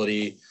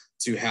ability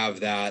to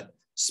have that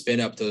spin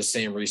up those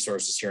same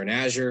resources here in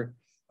Azure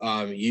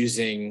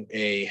using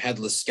a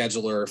headless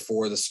scheduler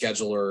for the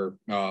scheduler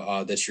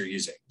that you're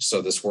using.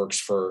 So this works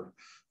for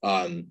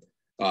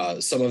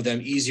some of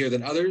them easier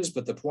than others,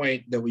 but the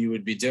point that we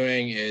would be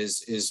doing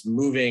is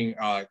moving,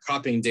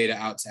 copying data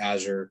out to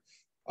Azure,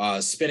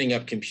 spinning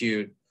up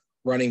compute,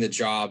 running the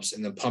jobs,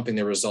 and then pumping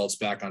the results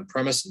back on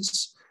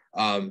premises.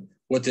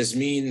 What this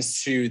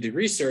means to the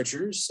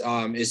researchers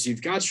is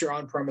you've got your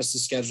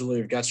on-premises scheduler,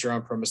 you've got your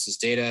on-premises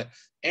data,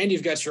 and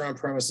you've got your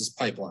on-premises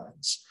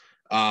pipelines.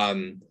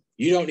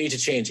 You don't need to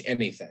change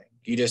anything.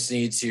 You just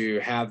need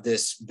to have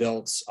this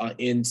built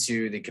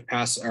into the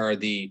capacity or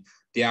the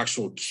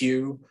actual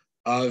queue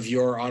of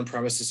your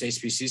on-premises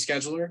HPC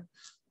scheduler.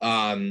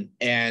 And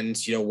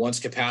once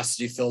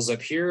capacity fills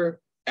up here,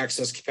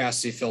 excess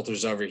capacity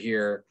filters over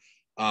here,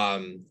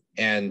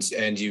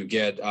 and you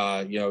get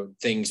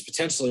things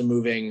potentially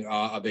moving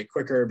a bit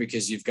quicker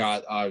because you've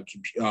got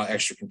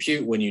extra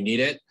compute when you need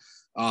it.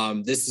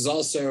 This is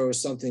also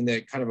something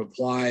that kind of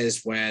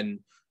applies when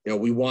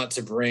we want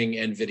to bring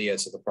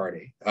NVIDIA to the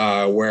party,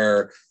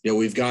 where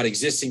we've got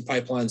existing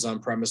pipelines on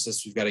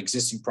premises, we've got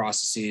existing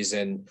processes,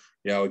 and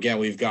again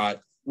we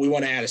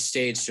want to add a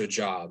stage to a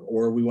job,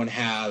 or we want to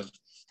have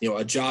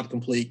a job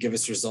complete, give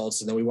us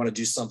results, and then we want to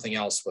do something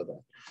else with it.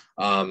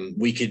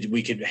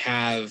 We could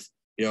have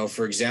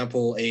for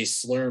example a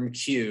Slurm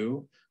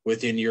queue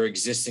within your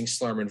existing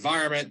Slurm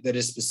environment that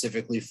is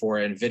specifically for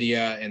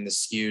NVIDIA and the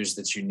SKUs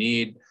that you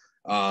need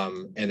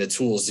and the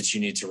tools that you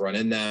need to run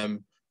in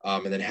them,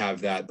 and then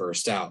have that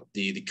burst out.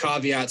 The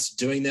caveats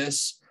doing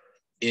this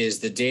is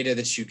the data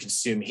that you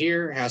consume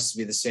here has to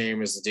be the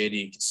same as the data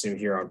you consume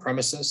here on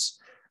premises.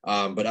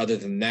 But other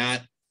than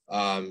that,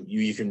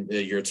 you can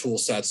your tool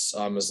sets,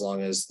 as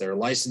long as they're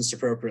licensed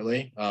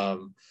appropriately,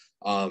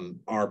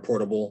 are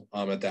portable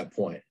at that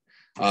point.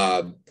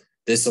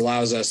 This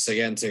allows us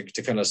again to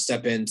kind of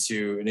step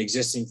into an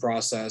existing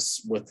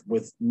process with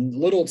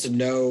little to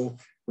no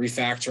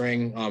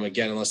refactoring,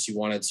 again, unless you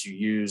wanted to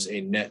use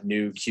a net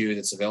new queue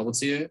that's available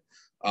to you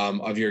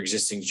of your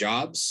existing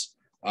jobs,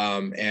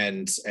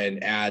 and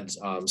add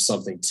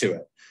something to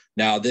it.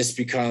 Now, this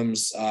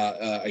becomes,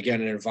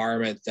 again, an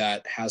environment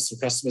that has some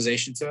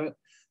customization to it.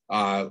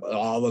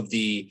 All of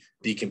the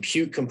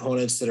compute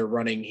components that are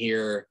running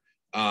here,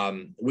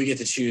 we get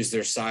to choose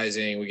their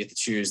sizing, we get to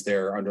choose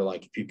their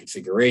underlying compute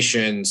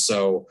configuration.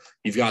 So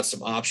you've got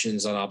some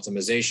options on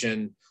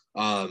optimization.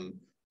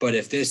 But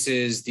if this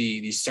is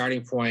the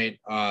starting point,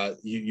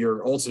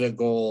 your ultimate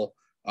goal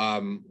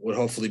would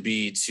hopefully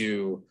be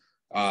to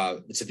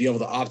be able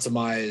to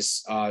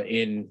optimize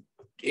in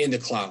the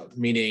cloud,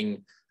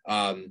 meaning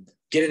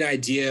get an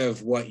idea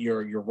of what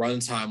your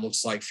runtime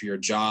looks like for your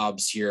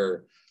jobs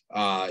here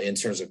in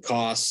terms of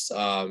cost.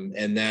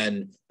 And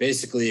then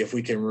basically, if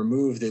we can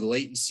remove the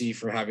latency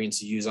from having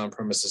to use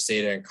on-premises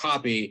data and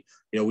copy,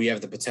 we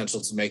have the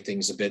potential to make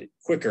things a bit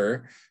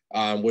quicker,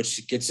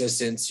 which gets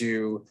us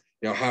into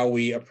how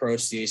we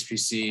approach the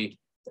HPC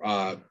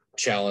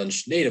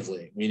challenge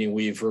natively, meaning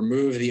we've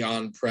removed the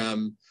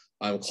on-prem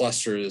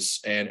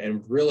clusters,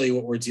 and really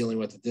what we're dealing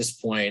with at this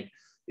point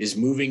is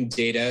moving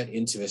data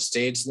into a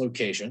staged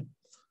location,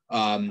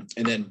 and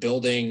then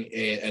building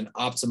an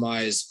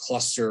optimized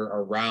cluster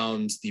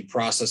around the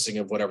processing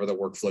of whatever the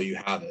workflow you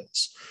have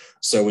is.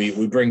 So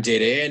we bring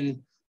data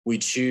in, We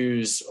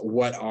choose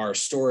what our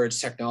storage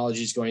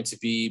technology is going to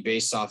be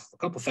based off a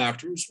couple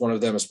factors. One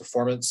of them is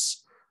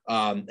performance,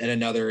 and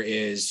another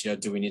is,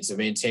 do we need to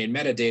maintain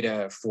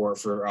metadata for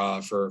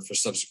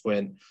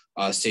subsequent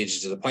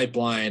stages of the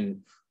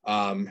pipeline?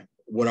 How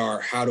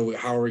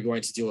are we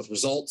going to deal with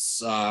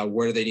results?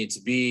 Where do they need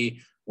to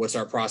be? What's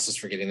our process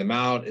for getting them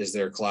out? Is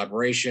there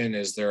collaboration?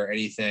 Is there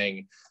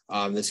anything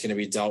that's going to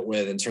be dealt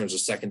with in terms of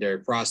secondary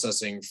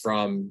processing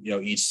from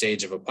each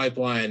stage of a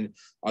pipeline?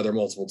 Are there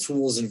multiple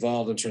tools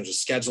involved in terms of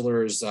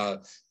schedulers?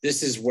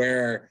 This is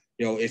where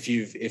if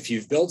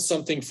you've built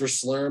something for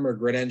Slurm or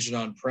Grid Engine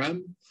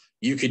on-prem,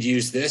 you could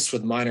use this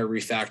with minor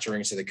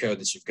refactoring to the code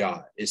that you've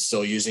got. It's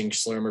still using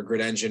Slurm or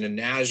Grid Engine in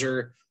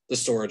Azure. The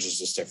storage is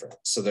just different.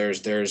 So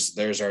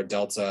there's our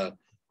delta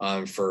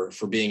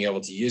for being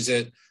able to use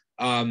it.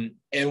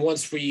 And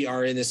once we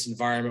are in this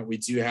environment, we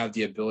do have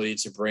the ability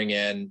to bring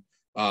in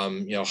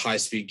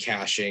high-speed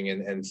caching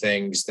and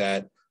things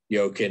that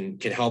can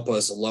help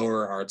us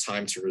lower our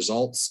time to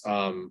results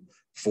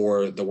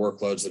for the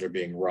workloads that are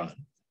being run.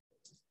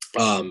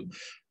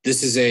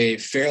 This is a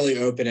fairly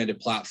open-ended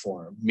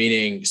platform,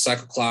 meaning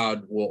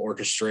 3Cloud will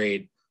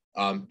orchestrate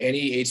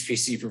any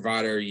HPC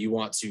provider you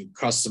want to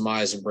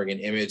customize and bring an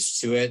image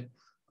to it,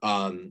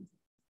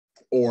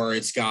 or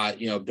it's got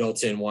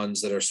built-in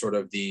ones that are sort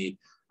of the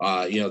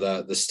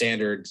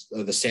standards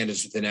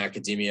within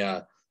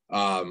academia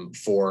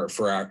for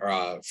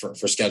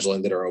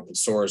scheduling that are open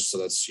source. So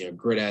that's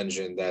Grid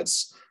Engine,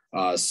 that's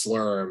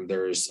Slurm.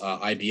 There's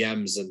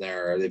IBM's in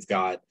there. They've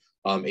got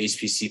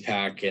HPC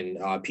Pack and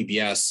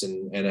PBS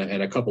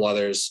and a couple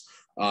others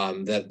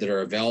that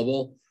are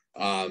available.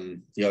 That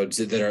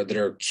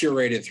are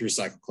curated through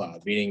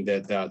 3Cloud, meaning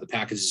that the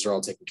packages are all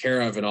taken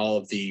care of, and all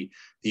of the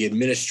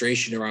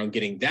administration around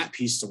getting that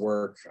piece to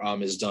work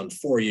is done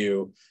for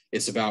you.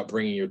 It's about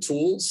bringing your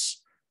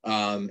tools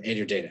and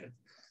your data,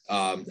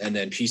 and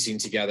then piecing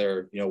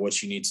together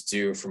what you need to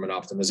do from an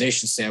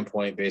optimization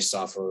standpoint based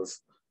off of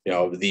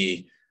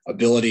the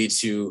ability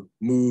to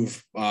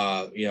move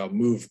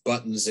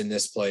buttons in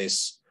this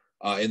place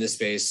in this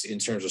space in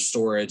terms of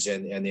storage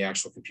and the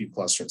actual compute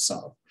cluster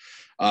itself.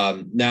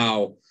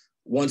 Now,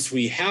 once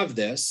we have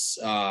this,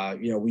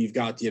 we've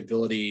got the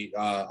ability,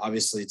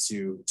 obviously,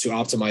 to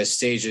optimize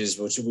stages,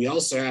 which we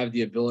also have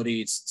the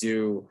ability to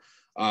do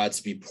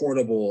to be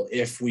portable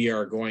if we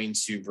are going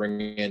to bring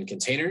in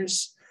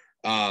containers,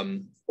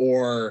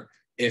 or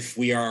if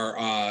you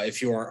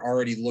are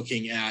already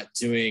looking at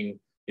doing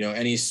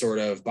any sort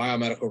of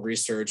biomedical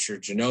research or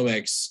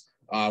genomics,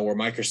 where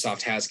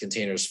Microsoft has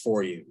containers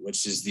for you,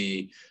 which is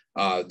the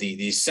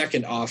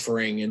second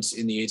offering in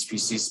the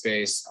HPC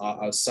space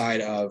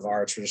outside of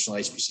our traditional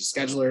HPC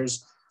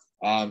schedulers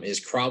is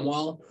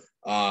Cromwell,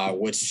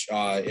 which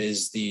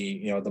is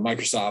the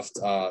Microsoft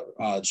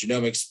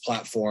genomics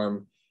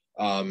platform,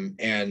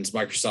 and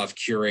Microsoft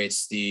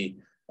curates the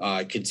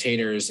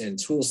containers and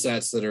tool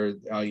sets that are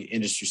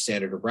industry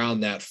standard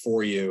around that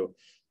for you,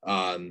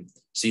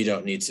 so you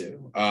don't need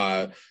to.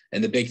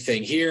 And the big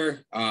thing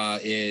here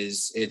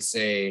is it's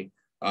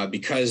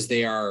because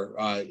they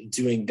are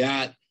doing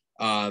that.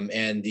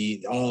 And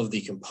all of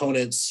the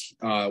components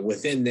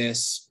within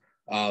this,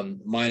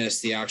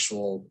 minus the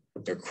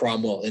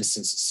Cromwell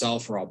instance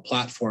itself, are all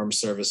platform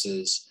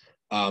services.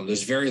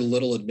 There's very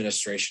little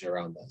administration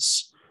around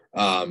this.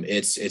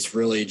 It's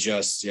really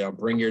just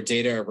bring your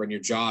data, run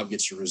your job,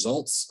 get your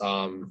results,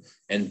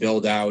 and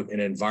build out an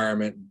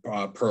environment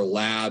per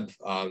lab.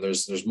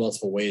 There's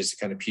multiple ways to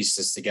kind of piece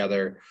this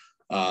together,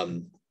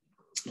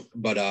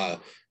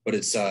 but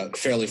it's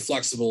fairly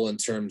flexible in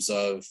terms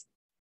of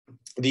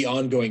the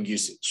ongoing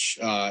usage,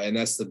 and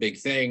that's the big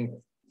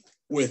thing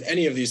with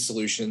any of these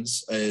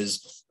solutions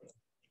is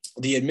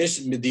the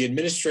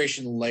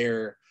administration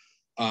layer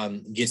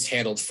gets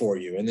handled for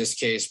you. In this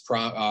case,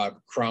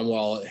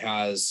 Cromwell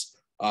has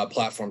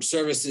platform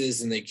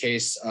services. In the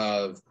case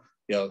of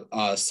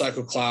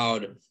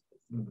 3Cloud,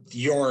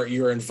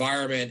 your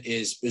environment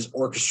is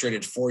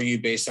orchestrated for you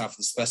based off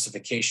the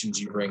specifications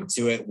you bring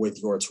to it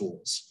with your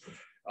tools,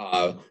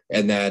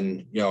 and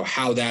then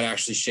how that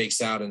actually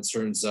shakes out in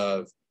terms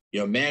of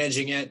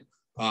managing it.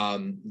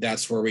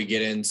 That's where we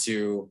get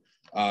into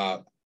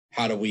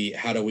how do we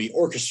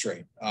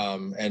orchestrate,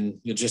 and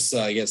just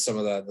get some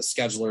of the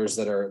schedulers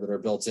that are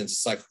built into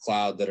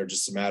 3Cloud that are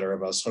just a matter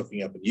of us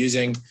hooking up and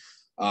using,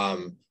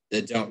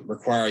 that don't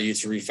require you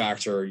to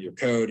refactor your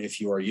code if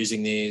you are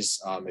using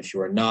these. If you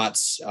are not,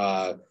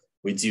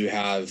 we do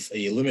have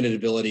a limited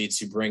ability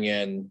to bring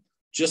in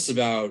just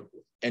about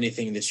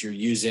anything that you're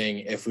using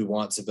if we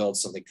want to build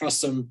something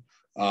custom.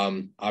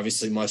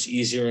 Obviously much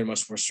easier and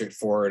much more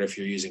straightforward if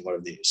you're using one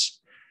of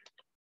these.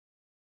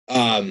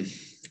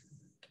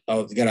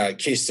 I've got a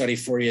case study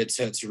for you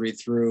to read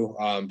through,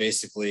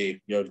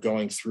 basically,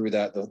 going through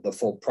the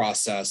full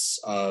process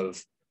of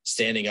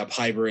standing up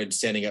hybrid,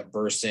 standing up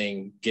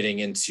bursting, getting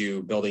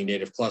into building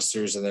native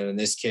clusters, and then in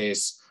this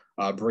case,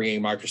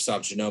 bringing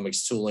Microsoft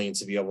genomics tooling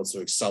to be able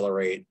to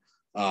accelerate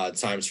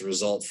time to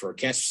result for a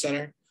cancer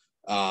center.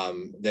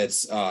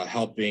 That's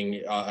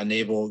helping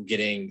enable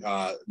getting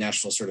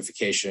national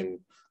certification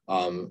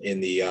in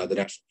the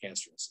National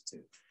Cancer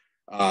Institute.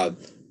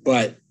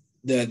 But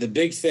the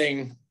big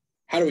thing,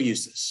 how do we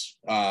use this?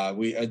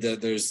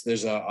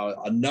 There's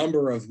a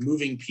number of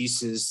moving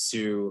pieces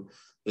to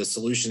the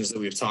solutions that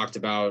we've talked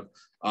about.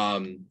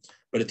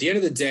 But at the end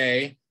of the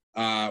day,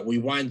 we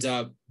wind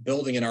up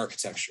building an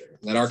architecture.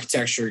 That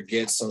architecture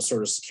gets some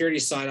sort of security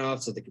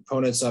sign-off that the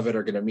components of it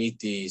are going to meet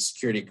the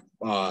security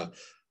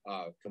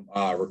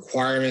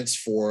requirements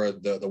for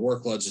the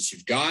workloads that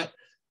you've got.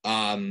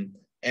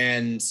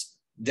 And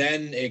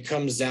then it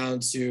comes down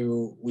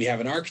to, we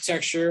have an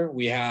architecture,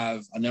 we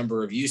have a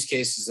number of use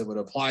cases that would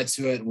apply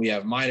to it, and we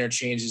have minor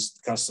changes,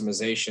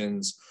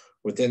 customizations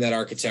within that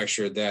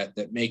architecture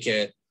that make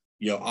it,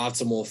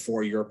 optimal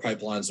for your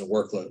pipelines and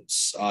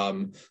workloads.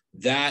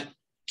 That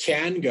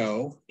can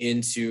go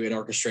into an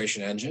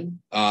orchestration engine,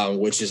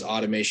 which is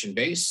automation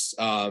based,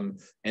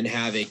 and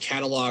have a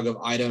catalog of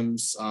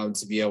items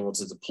to be able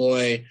to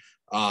deploy,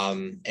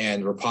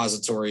 and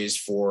repositories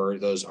for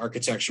those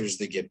architectures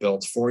that get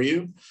built for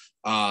you,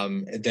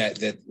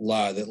 that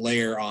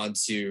layer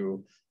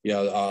onto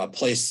a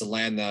place to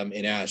land them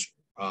in Azure.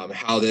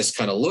 How this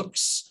kind of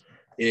looks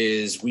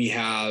is we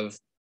have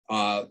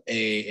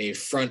a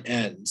front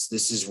end.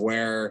 This is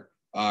where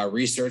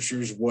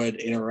researchers would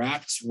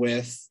interact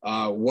with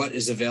what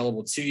is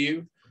available to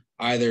you,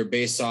 either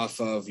based off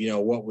of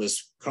what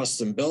was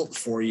custom built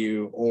for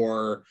you,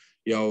 or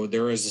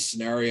there is a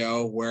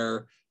scenario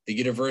where the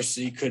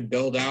university could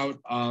build out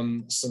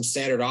some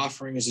standard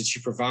offerings that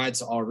you provide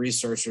to all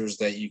researchers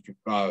that you could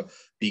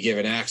be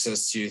given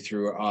access to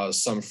through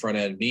some front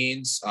end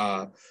means.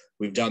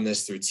 We've done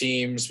this through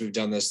Teams. We've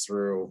done this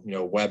through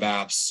web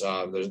apps.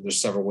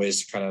 There's several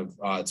ways to kind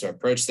of to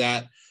approach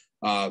that.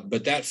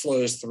 But that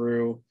flows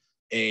through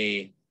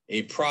a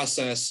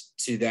process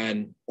to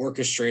then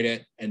orchestrate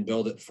it and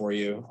build it for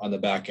you on the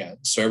back end.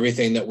 So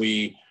everything that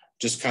we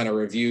just kind of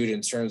reviewed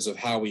in terms of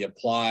how we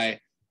apply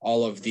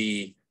all of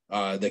the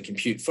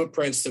compute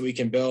footprints that we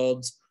can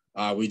build,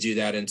 we do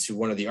that into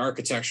one of the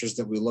architectures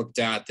that we looked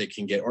at that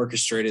can get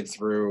orchestrated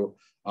through,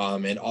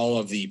 and all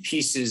of the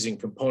pieces and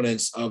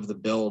components of the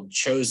build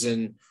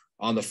chosen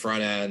on the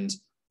front end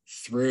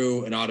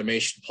through an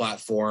automation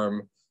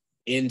platform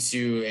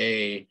into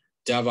a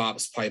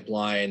DevOps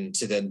pipeline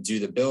to then do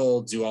the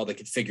build, do all the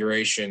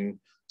configuration,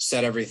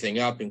 set everything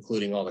up,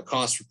 including all the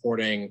cost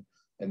reporting,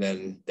 and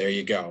then there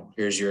you go.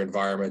 Here's your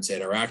environment to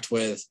interact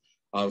with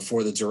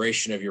for the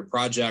duration of your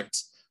project.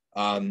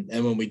 And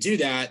when we do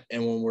that,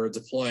 and when we're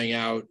deploying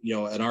out,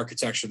 an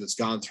architecture that's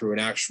gone through an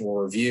actual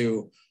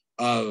review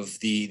of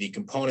the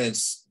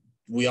components,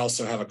 we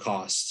also have a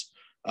cost,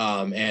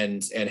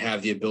 and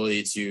have the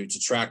ability to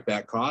track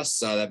that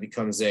cost. That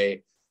becomes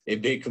a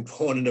big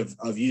component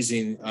of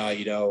using,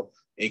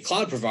 a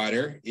cloud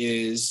provider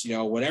is,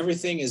 when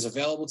everything is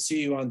available to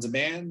you on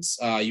demand,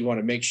 you want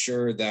to make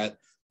sure that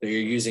you're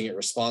using it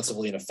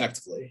responsibly and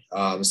effectively.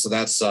 So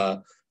that's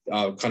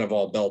kind of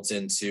all built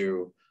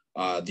into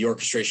the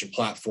orchestration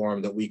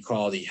platform that we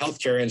call the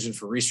Healthcare Engine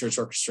for Research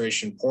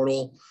Orchestration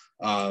Portal.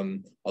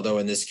 Although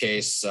in this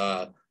case,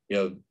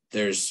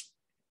 there's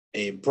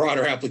a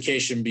broader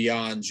application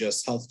beyond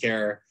just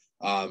healthcare.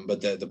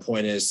 But the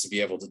point is to be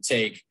able to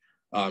take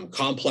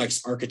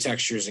complex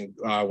architectures and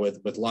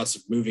with lots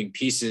of moving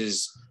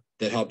pieces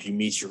that help you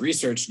meet your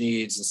research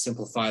needs and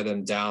simplify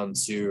them down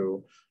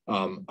to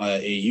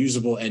a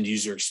usable end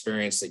user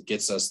experience that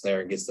gets us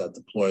there and gets that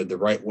deployed the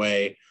right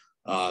way.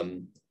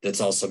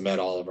 That's also met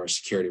all of our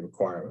security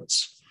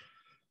requirements.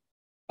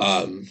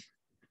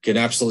 Can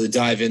absolutely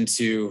dive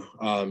into,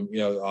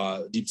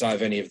 deep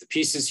dive any of the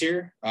pieces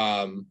here.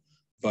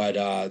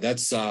 But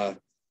that's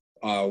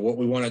what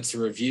we wanted to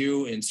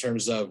review in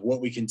terms of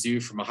what we can do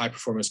from a high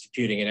performance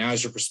computing and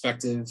Azure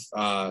perspective,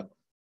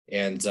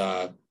 and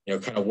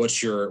kind of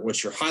what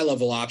your high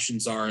level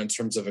options are in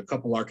terms of a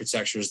couple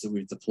architectures that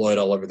we've deployed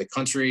all over the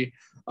country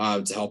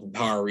to help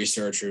empower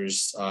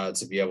researchers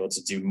to be able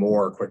to do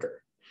more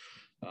quicker.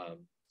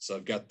 So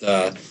I've got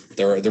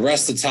the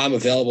rest of the time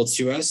available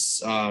to us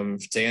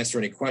to answer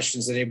any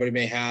questions that anybody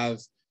may have.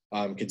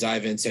 Could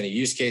dive into any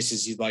use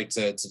cases you'd like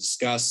to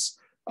discuss.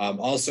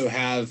 Also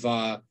have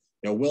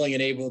willing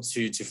and able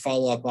to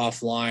follow up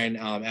offline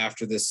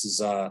after this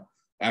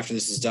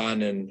is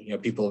done,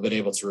 and people have been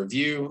able to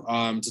review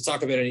to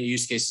talk about any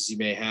use cases you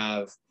may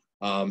have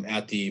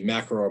at the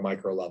macro or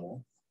micro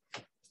level.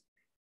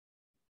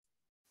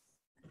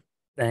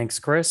 Thanks,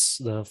 Chris.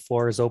 The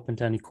floor is open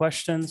to any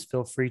questions.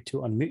 Feel free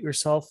to unmute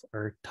yourself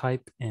or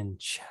type in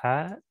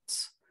chat.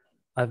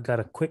 I've got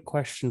a quick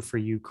question for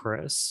you,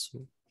 Chris.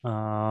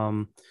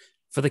 For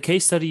the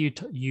case study,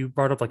 you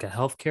brought up like a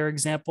healthcare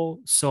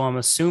example. So I'm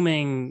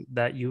assuming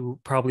that you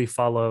probably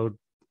followed,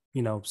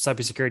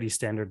 cybersecurity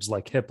standards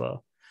like HIPAA.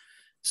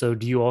 So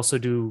do you also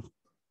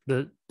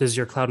does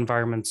your cloud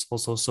environments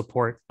also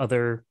support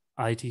other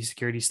IT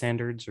security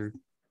standards or?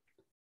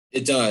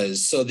 It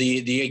does. So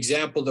the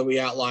example that we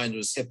outlined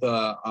was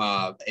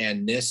HIPAA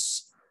and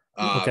NIST.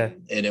 Okay.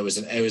 And it was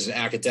an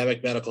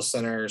academic medical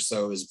center.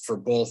 So it was for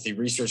both the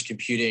research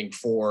computing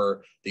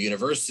for the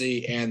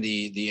university and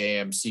the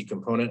AMC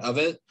component of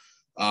it.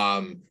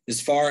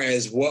 As far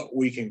as what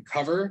we can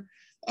cover,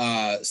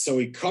 so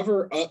we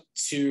cover up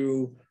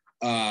to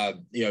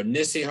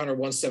NIST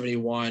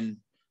 800-171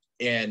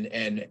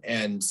 and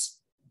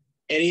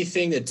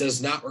anything that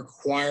does not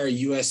require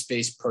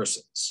US-based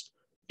persons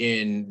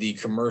in the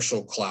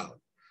commercial cloud.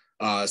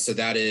 So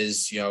that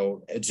is,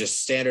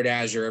 just standard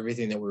Azure,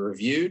 everything that we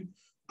reviewed.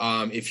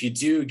 If you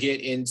do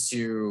get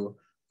into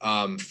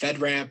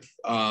FedRAMP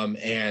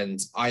and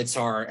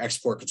ITAR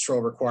export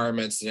control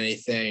requirements and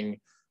anything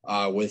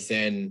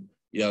within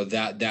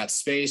that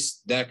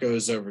space, that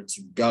goes over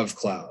to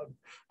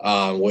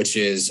GovCloud, which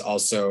is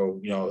also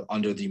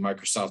under the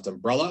Microsoft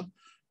umbrella,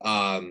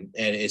 and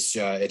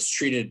it's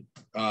treated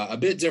a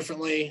bit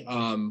differently,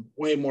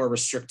 way more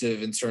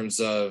restrictive in terms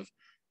of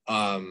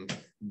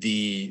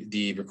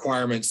the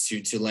requirements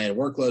to land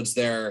workloads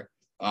there.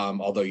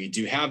 Although you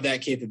do have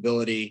that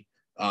capability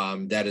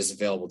that is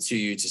available to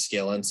you to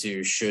scale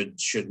into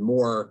should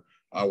more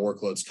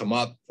workloads come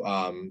up.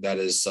 That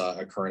is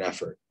a current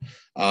effort.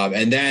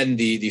 And then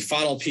the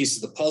final piece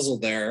of the puzzle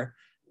there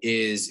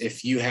is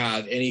if you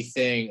have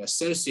anything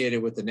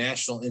associated with the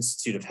National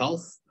Institute of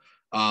Health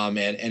and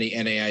any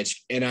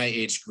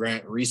NIH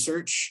grant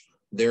research,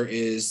 there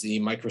is the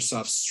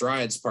Microsoft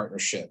Strides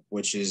partnership,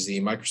 which is the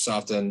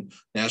Microsoft and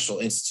National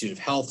Institute of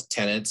Health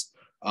tenant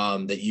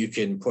that you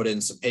can put in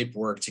some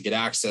paperwork to get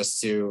access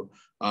to,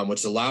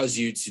 which allows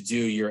you to do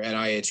your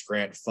NIH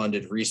grant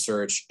funded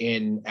research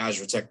in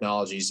Azure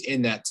technologies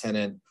in that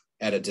tenant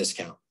at a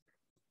discount.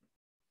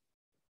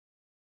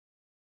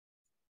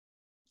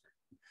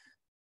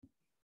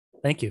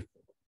 Thank you.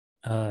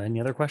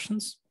 Any other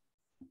questions?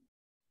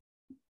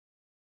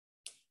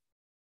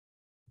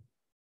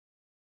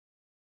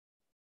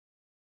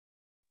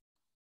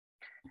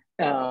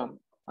 I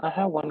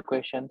have one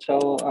question.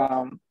 So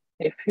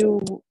if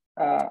you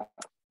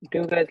do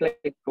you guys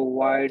like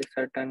provide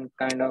certain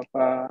kind of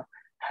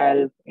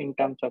help in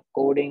terms of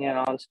coding and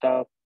all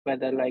stuff,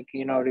 whether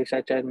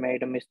researchers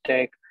made a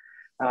mistake,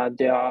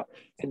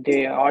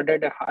 they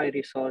ordered a high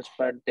resource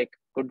but they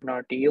could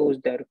not use,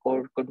 their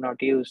code could not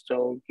use,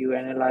 so you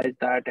analyze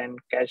that and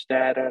catch the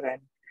error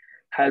and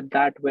help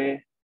that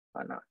way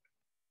or not?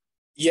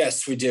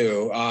 Yes, we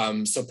do.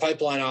 So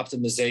pipeline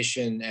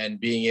optimization and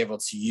being able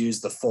to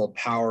use the full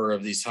power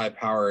of these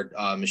high-powered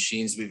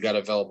machines we've got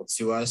available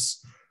to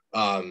us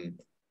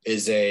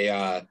is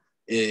a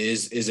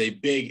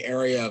big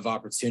area of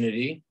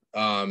opportunity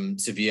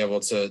to be able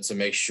to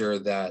make sure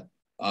that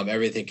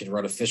everything can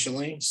run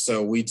efficiently.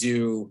 So we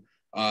do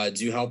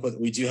help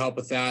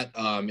with that.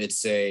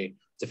 It's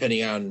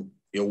depending on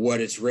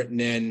what it's written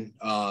in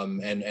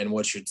and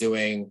what you're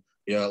doing.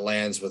 It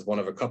lands with one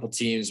of a couple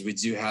teams. We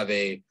do have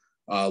a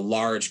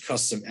large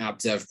custom app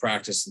dev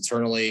practice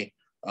internally,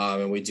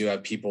 and we do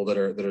have people that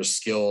are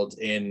skilled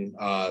in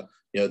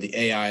the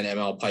AI and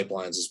ML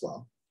pipelines as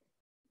well.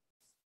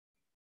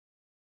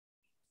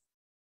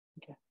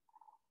 Okay.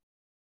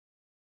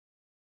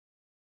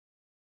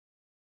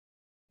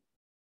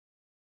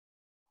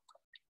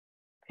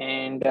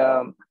 And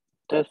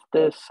does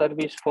this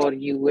service for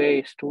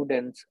UA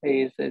students,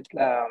 is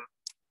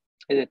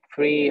it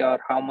free, or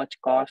how much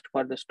cost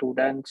for the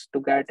students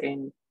to get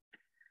in?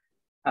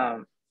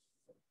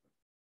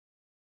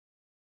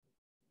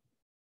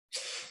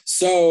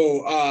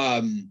 So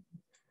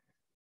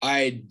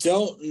I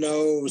don't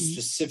know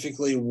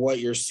specifically what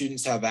your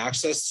students have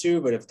access to,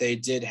 but if they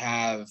did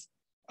have,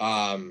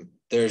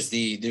 there's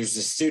the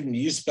student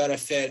use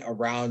benefit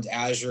around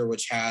Azure,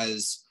 which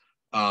has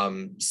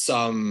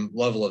some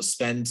level of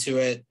spend to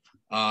it.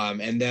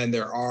 And then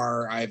there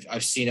are,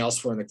 I've seen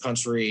elsewhere in the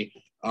country,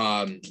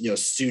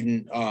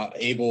 student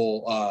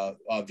able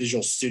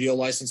Visual Studio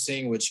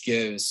licensing, which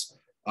gives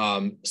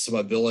some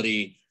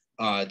ability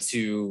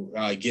to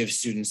give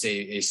students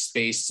a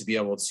space to be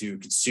able to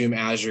consume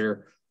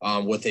Azure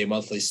with a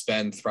monthly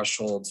spend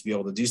threshold to be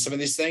able to do some of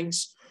these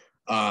things.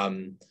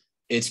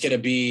 It's going to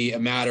be a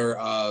matter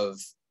of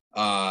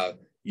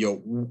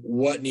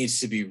what needs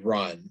to be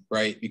run,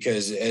 right?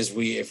 Because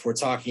if we're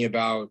talking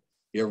about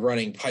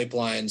running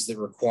pipelines that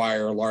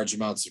require large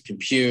amounts of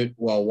compute,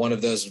 well, one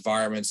of those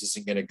environments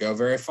isn't going to go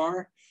very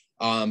far.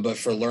 But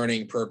for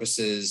learning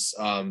purposes,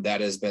 that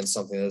has been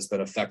something that's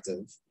been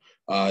effective.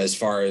 As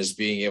far as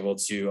being able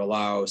to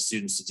allow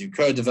students to do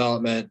code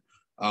development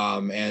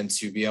and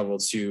to be able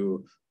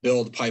to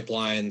build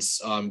pipelines,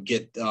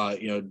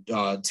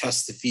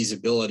 test the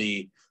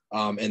feasibility,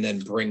 and then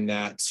bring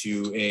that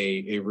to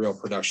a real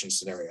production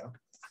scenario.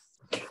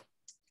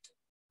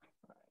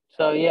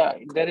 So yeah,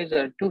 there is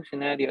two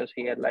scenarios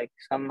here, like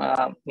some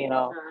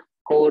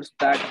course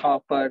that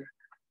offer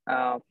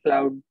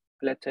cloud,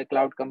 let's say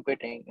cloud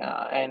computing,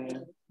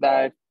 and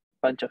that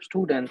bunch of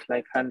students,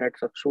 like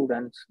hundreds of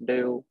students,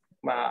 do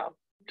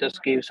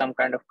just give some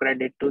kind of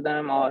credit to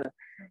them, or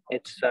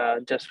it's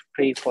just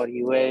free for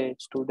UA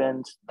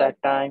students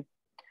that time,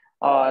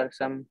 or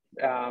some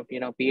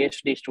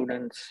PhD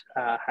students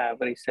have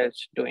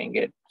research doing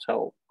it.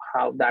 So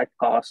how that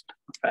cost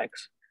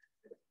affects,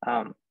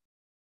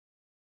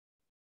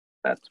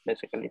 that's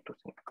basically to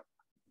think.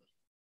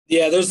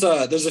 Yeah, there's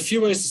a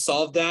few ways to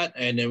solve that,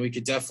 and then we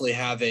could definitely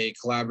have a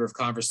collaborative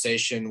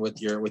conversation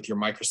with your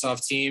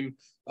Microsoft team.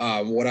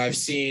 What I've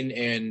seen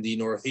in the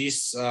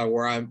Northeast,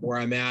 where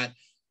I'm at,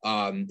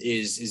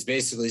 is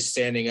basically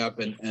standing up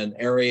an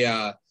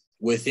area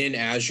within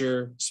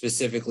Azure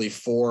specifically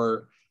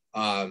for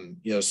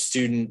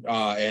student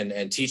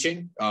and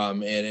teaching,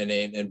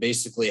 and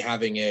basically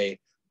having a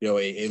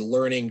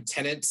learning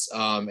tenant,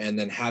 and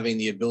then having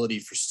the ability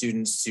for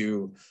students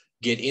to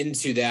get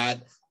into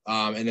that.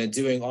 And then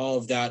doing all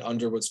of that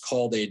under what's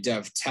called a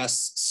dev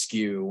test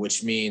SKU,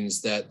 which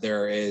means that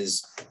there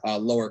is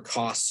lower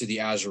cost to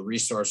the Azure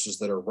resources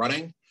that are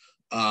running.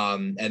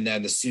 And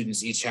then the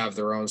students each have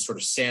their own sort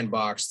of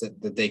sandbox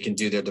that they can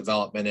do their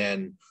development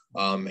in,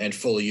 and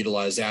fully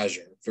utilize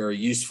Azure. Very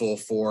useful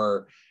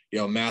for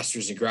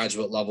master's and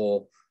graduate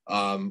level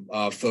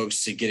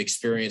folks to get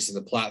experience in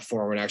the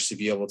platform and actually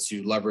be able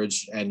to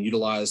leverage and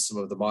utilize some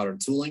of the modern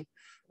tooling.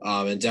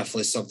 And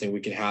definitely something we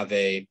can have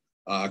a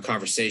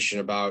conversation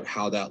about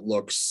how that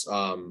looks.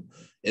 And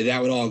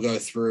that would all go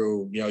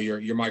through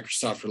your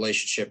Microsoft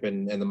relationship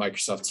and the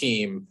Microsoft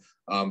team.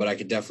 But I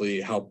could definitely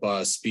help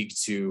speak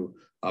to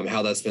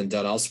how that's been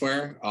done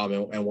elsewhere,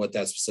 and what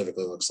that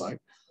specifically looks like.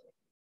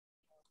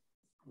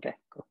 Okay,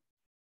 cool.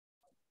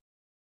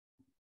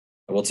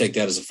 And we'll take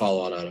that as a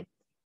follow-on item.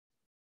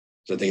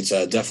 So I think it's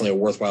definitely a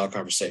worthwhile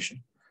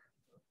conversation.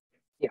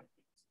 Yeah.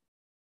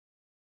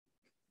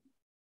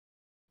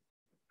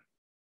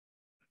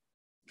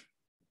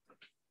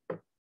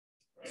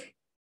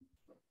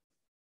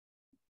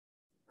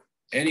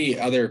 Any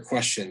other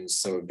questions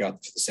that we've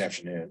got for this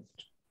afternoon?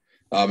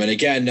 And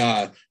again,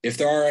 if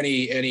there are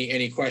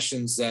any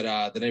questions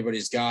that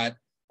anybody's got,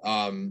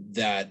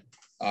 that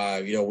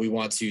we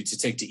want to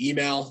take to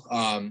email,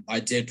 I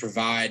did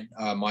provide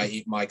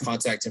my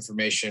contact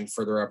information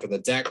further up in the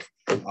deck.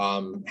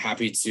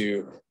 Happy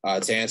to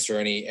answer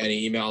any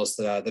emails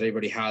that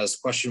anybody has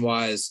question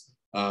wise.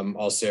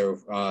 Also,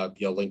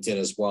 LinkedIn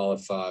as well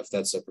if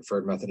that's a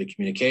preferred method of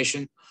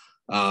communication.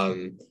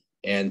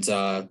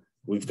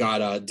 We've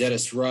got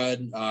Dennis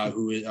Rudd,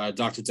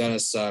 Dr.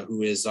 Dennis,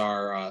 who is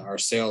our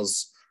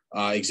sales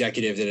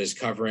executive that is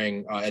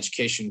covering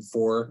education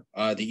for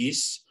the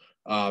East.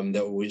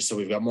 So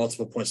we've got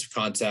multiple points of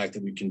contact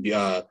that we can be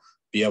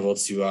able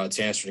to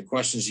answer any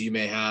questions you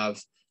may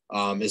have,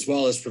 as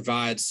well as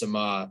provide some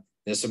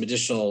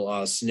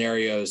additional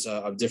scenarios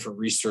of different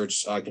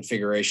research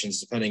configurations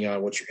depending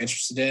on what you're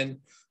interested in.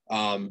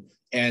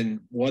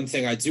 And one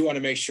thing I do want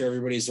to make sure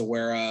everybody's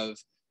aware of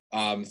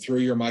through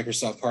your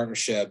Microsoft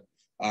partnership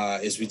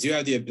is we do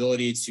have the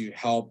ability to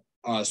help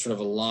sort of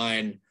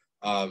align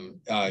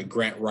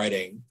grant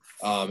writing,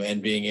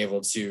 and being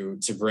able to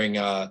bring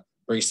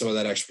some of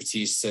that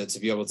expertise to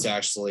be able to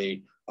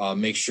actually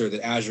make sure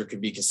that Azure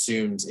can be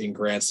consumed in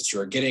grants that you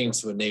are getting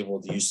to enable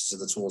the uses of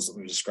the tools that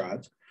we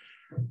described.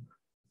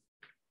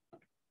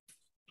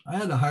 I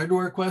had a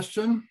hardware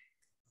question.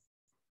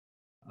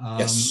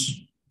 Yes.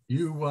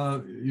 You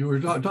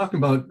were talking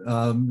about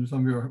some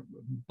of your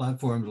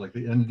platforms like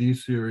the ND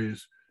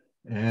series,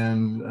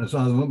 and I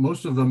saw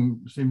most of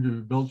them seem to be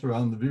built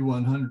around the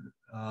V100,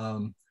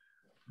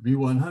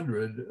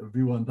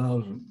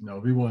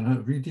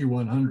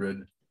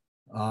 VT100,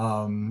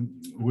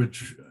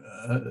 which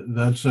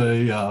that's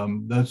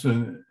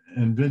an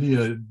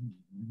NVIDIA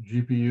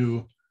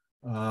GPU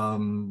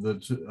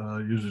that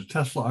uses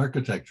Tesla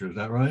architecture. Is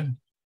that right?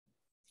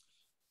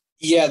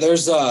 Yeah,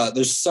 there's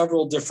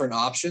several different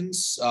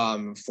options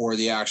for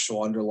the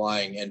actual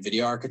underlying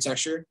NVIDIA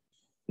architecture,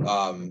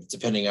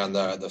 depending on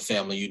the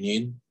family you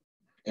need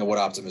and what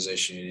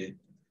optimization you need.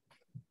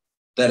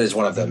 That is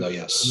one of them, though.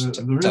 Yes.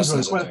 The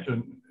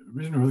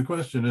reason for the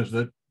question is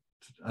that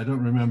I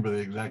don't remember the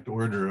exact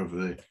order of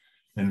the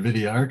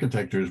NVIDIA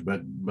architectures,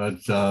 but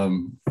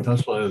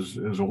Tesla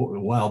is a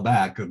while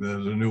back, and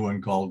there's a new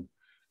one called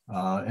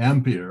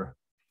Ampere.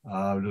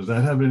 Does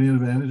that have any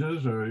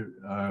advantages, or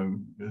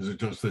is it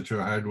just that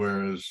your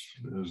hardware is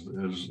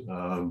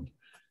on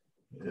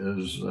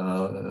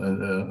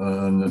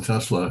the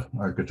Tesla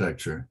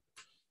architecture?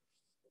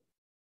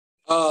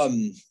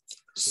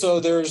 So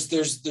there's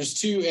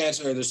two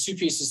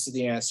pieces to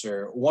the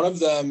answer. One of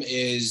them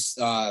is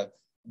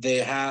they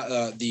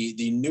have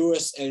the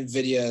newest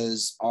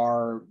NVIDIAs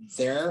are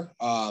there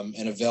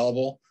and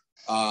available,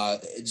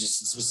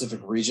 just in specific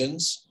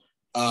regions,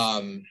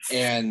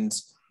 and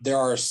there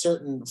are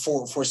certain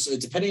for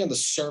depending on the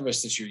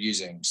service that you're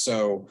using.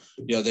 So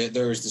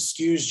there's the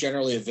SKUs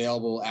generally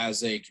available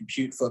as a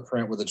compute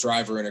footprint with a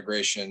driver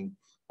integration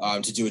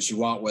to do what you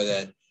want with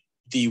it.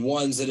 The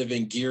ones that have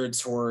been geared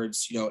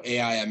towards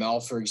AI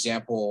ML, for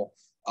example,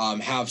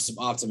 have some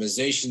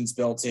optimizations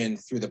built in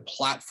through the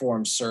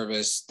platform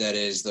service that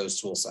is those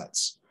tool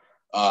sets.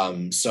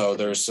 So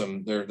there's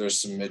some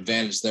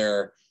advantage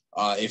there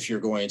if you're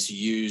going to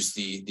use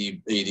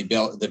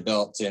the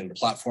built-in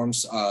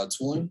platforms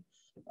tooling.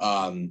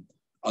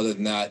 Other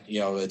than that,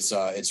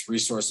 it's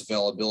resource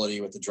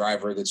availability with the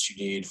driver that you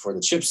need for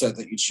the chipset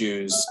that you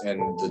choose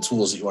and the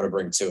tools that you want to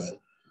bring to it.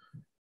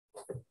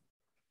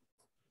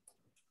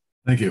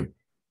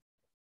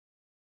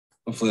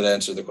 Hopefully that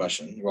answered the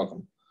question. You're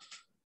welcome.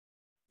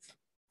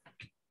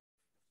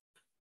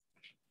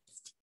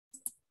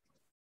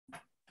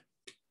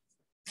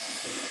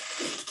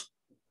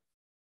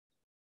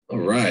 All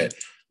right.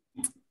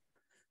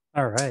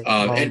 All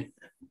right.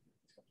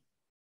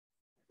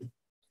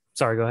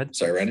 Sorry, go ahead.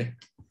 Sorry, Randy.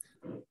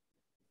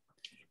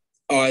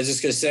 Oh, I was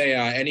just gonna say,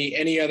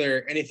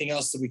 anything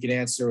else that we can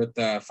answer with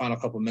the final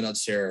couple of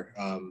minutes here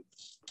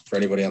for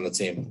anybody on the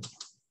team?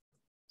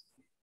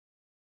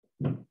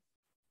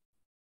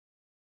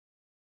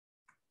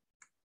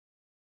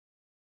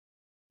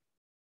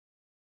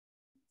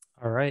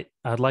 All right.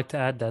 I'd like to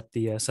add that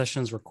the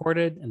session is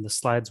recorded and the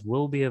slides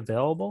will be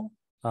available.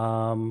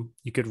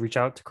 You could reach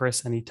out to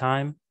Chris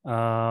anytime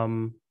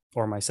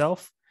or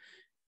myself.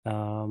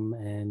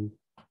 And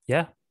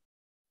yeah,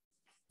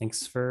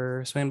 thanks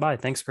for swinging by.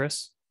 Thanks,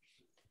 Chris.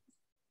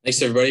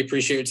 Thanks, everybody.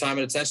 Appreciate your time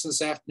and attention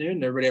this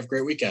afternoon. Everybody have a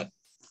great weekend.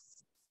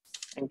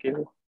 Thank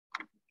you.